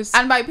 Just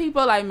And by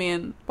people, I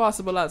mean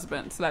possible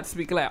husbands. Let's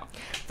be clear.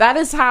 that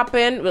has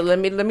happened. But let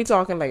me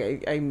talking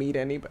like I meet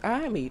anybody.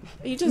 I meet.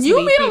 You just You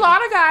meet a people.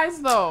 lot of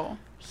guys, though.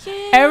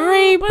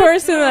 Every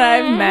person that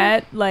I've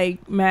met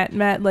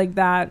like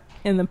that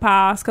in the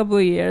past couple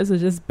of years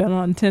has just been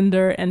on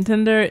Tinder, and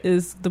Tinder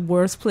is the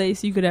worst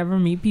place you could ever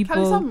meet Have you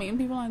people. stopped meeting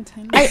people on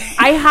Tinder?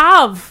 I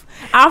have.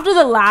 After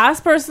the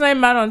last person I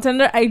met on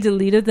Tinder, I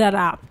deleted that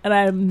app and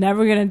I'm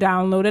never going to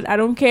download it. I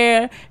don't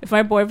care if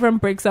my boyfriend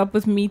breaks up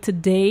with me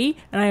today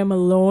and I am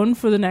alone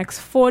for the next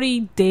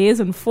 40 days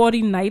and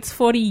 40 nights,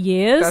 40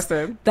 years. That's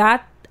it.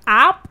 That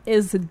app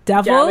is the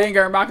devil. Yeah, they ain't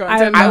going back on I'm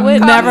Tinder. I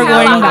would never Come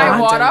going hell or back. high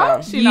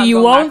water, she not You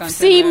going back won't on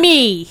see Tinder.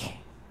 me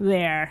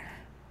there,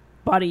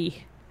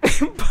 buddy.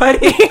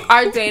 buddy.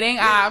 Are dating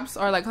apps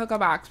or like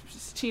hookup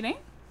apps cheating?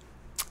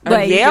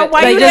 Like, yeah,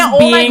 why like you just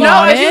there? Oh my being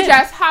god, on Or you it?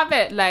 just have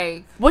it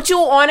like, what you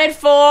on it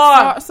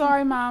for?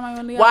 sorry, mom, I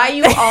only Why have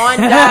you on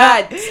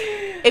that?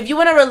 If you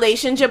in a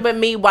relationship with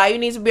me, why you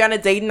need to be on a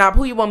dating app?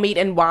 Who you want to meet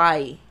and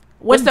why?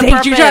 What's What the date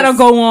purpose? you trying to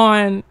go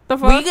on? The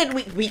fuck?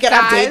 We could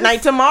have date Guys.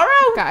 night tomorrow.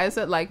 guys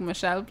that like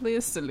Michelle,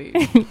 please delete.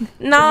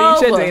 No,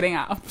 Delete your dating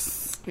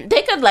apps.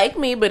 they could like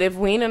me, but if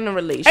we ain't in a I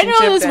relationship,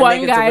 know this then one they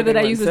could guy do what that they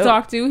I want used to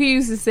talk to. He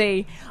used to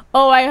say,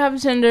 "Oh, I have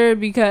Tinder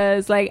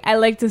because like I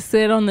like to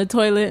sit on the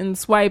toilet and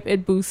swipe.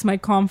 It boosts my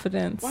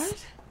confidence."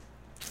 What?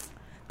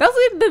 That's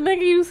what the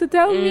nigga used to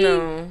tell me.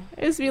 No,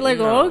 It's be like,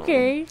 No. oh,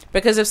 okay.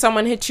 because if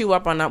someone hits you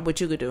up on that, what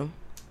you could do?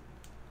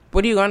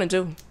 What are you gonna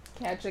do?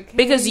 Catch a case.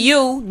 Because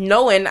you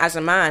knowing as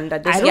a man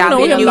that this I don't gal know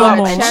hit him you no up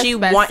more. and she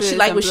want, she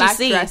like what she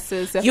see.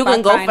 You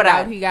can go for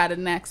that. He got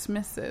an ex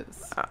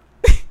missus.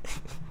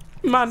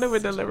 Manda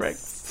with the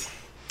lyrics.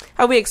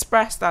 Have we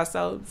expressed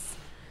ourselves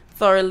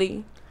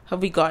thoroughly? Have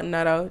we gotten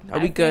that out? Are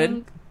we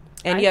good?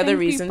 Any I other think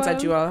reasons that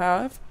people- you all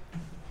have?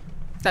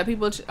 That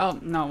people. Oh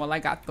no! Well, I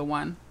got the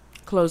one.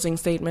 Closing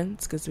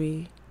statements because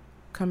we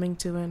coming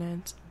to an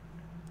end.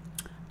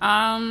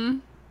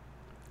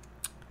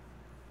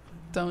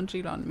 Don't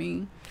cheat on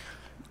me.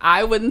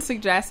 I wouldn't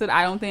suggest it.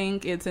 I don't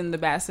think it's in the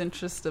best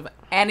interest of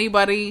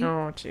anybody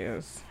Oh,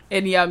 jeez.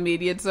 in your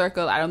immediate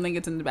circle. I don't think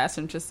it's in the best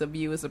interest of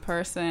you as a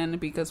person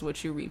because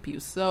what you reap, you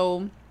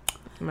sow.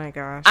 My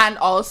gosh. And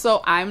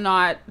also, I'm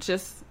not,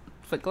 just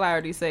for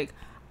clarity's sake,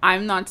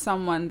 I'm not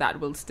someone that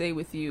will stay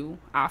with you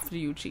after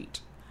you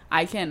cheat.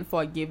 I can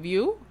forgive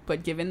you,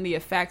 but given the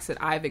effects that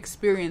I've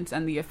experienced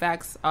and the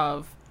effects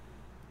of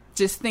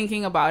just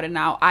thinking about it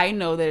now, I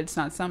know that it's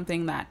not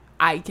something that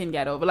I can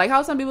get over. Like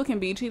how some people can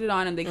be cheated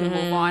on and they can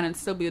move on and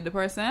still be with the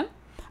person.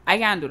 I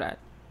can't do that.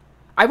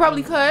 I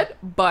probably could,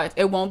 but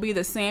it won't be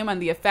the same and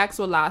the effects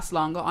will last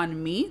longer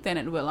on me than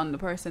it will on the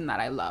person that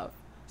I love.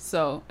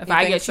 So if You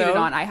I think get cheated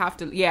so? on, I have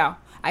to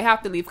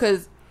leave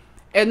because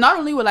not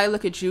only will I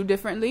look at you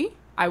differently,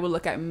 I will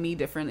look at me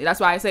differently. That's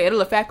why I say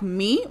it'll affect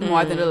me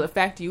more than it'll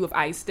affect you if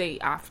I stay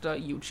after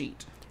you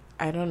cheat.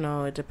 I don't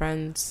know. It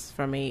depends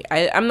for me.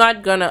 I'm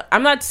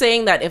not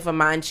saying that if a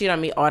man cheat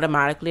on me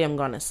automatically I'm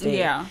gonna stay.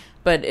 Yeah.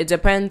 But it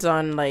depends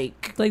on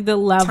like Like the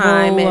level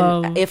time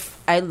of and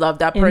if I love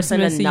that person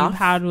intimacy enough. you've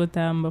had with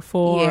them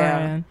before. Yeah.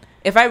 And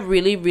If I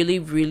really, really,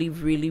 really,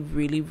 really,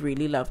 really,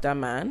 really love that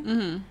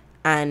man,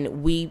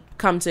 and we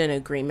come to an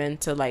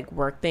agreement to like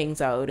work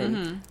things out,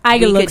 and I we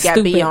could look could get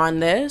stupid.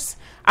 beyond this,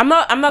 I'm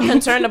not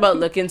concerned about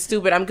looking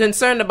stupid. I'm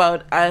concerned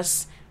about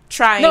us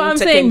trying No, I'm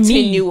to saying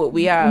continue me, what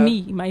we have.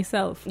 me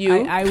myself.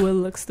 You? I will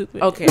look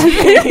stupid. Okay.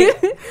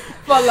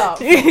 For love.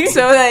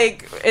 So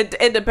like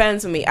it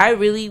depends on me. I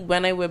really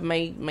when I with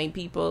my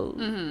people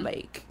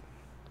like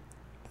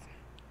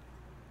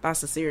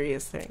that's a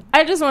serious thing.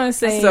 I just want to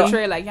say, So-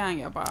 Portray like yang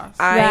your boss.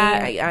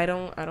 I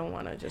don't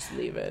want to just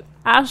leave it.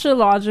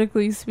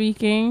 astrologically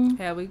speaking,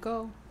 Here we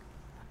go.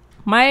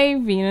 my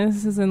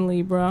Venus is in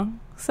Libra.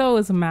 So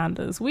is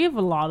Amanda's. We have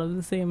a lot of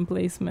the same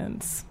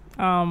placements.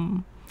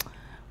 But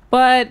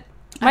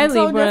my I'm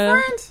so Libra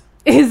different.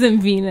 is in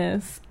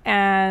Venus,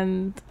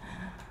 and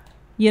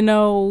you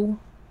know,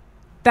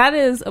 that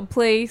is a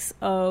place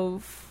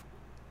of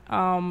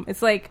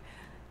it's like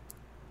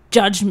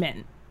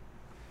judgment.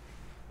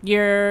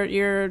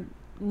 Your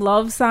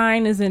love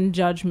sign is in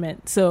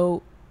judgment.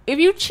 So if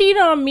you cheat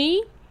on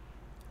me,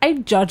 I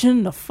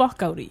judging the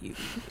fuck out of you.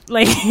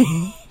 Like,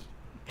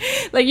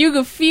 like you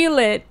could feel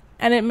it,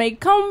 and it may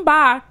come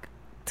back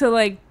to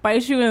like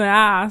bite you in the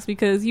ass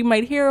because you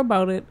might hear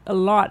about it a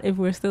lot if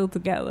we're still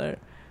together.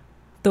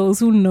 Those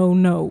who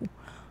know.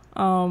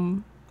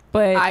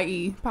 But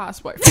i.e.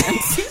 past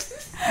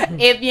boyfriends.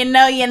 if you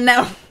know, you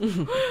know.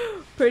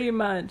 Pretty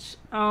much.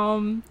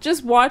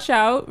 Just watch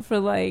out for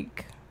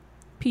like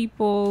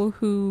people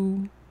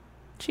who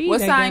cheat.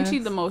 What sign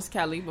cheat the most,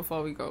 Kelly,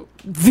 before we go?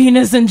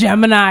 Venus and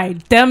Gemini.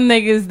 Them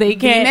niggas, they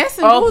can't. Venus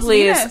and Oh who's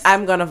please, Venus?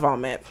 I'm gonna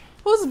vomit.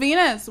 Who's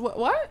Venus?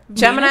 What?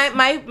 Gemini,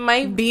 Venus?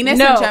 my Venus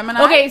No. and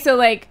Gemini? Okay, so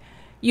like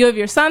you have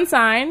your sun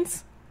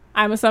signs.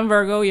 I'm a sun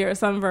Virgo. You're a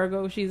sun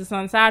Virgo. She's a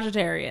sun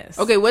Sagittarius.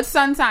 Okay, what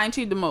sun sign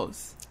cheat the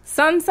most?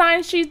 Sun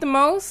signs cheat the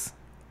most.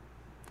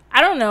 I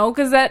don't know,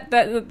 because that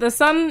the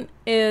sun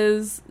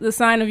is the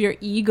sign of your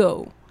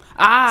ego.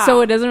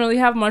 So it doesn't really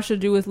have much to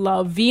do with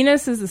love.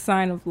 Venus is the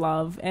sign of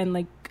love, and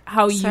like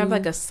how so you I have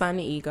like a sun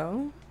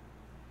ego.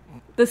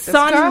 the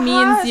sun Girl,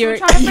 means hush, your we're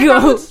trying to figure out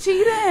ego. who's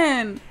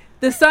cheating.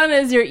 The sun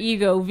is your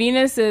ego.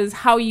 Venus is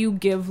how you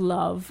give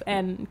love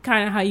and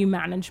kind of how you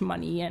manage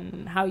money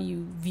and how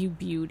you view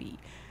beauty.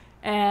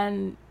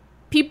 And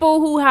people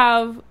who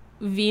have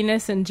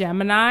Venus and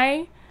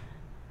Gemini,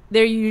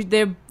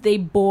 they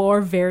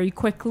bore very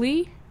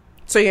quickly.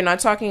 So you're not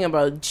talking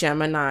about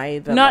Gemini,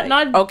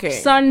 Not okay.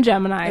 Sun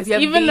Gemini. If your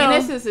Even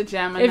Venus though is a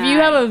Gemini. if you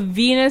have a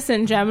Venus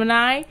and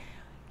Gemini,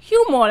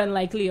 you more than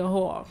likely a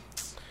whore.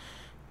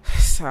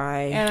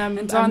 Sigh. And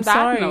And I'm on that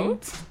sorry.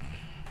 note,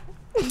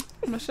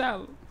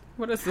 Michelle,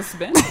 what has this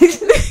been?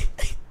 I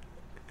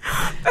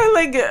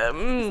like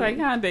So I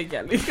can't take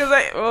Kelly. because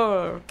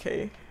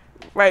okay.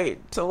 Right,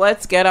 so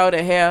let's get out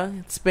of here.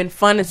 It's been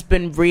fun. It's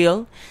been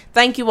real.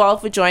 Thank you all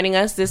for joining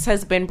us. This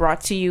has been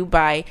brought to you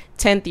by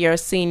 10th year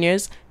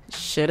seniors.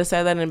 Should have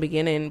said that in the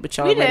beginning, but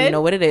y'all We already did.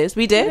 know what it is.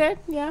 We did?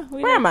 Yeah.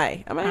 Where am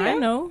I? Am I I here?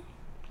 know.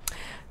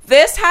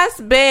 This has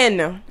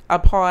been a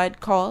pod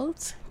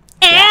called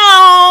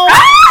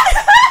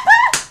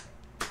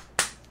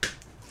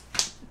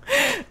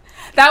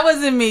That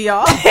wasn't me,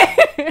 y'all.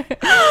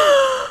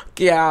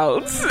 Get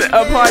Out.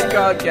 A pod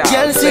called Get Out.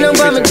 Girl, sit Thank down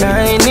you by for my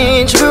joining.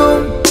 9-inch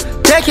room.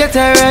 Take your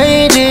time,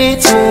 ride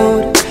it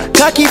smooth.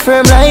 Cocky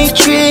firm like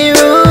tree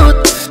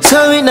root.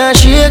 So it not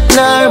shake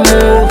nor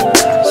move.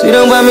 Sit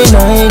down by my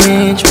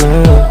 9-inch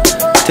room.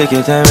 Take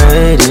your time,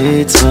 ride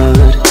it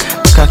smooth.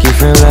 Cocky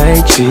firm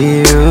like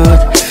tree root.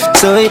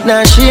 So it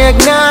not shake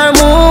nor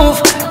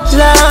move.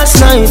 Last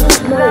night.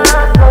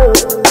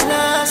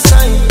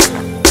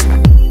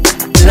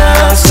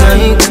 Last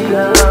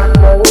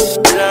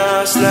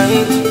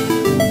night.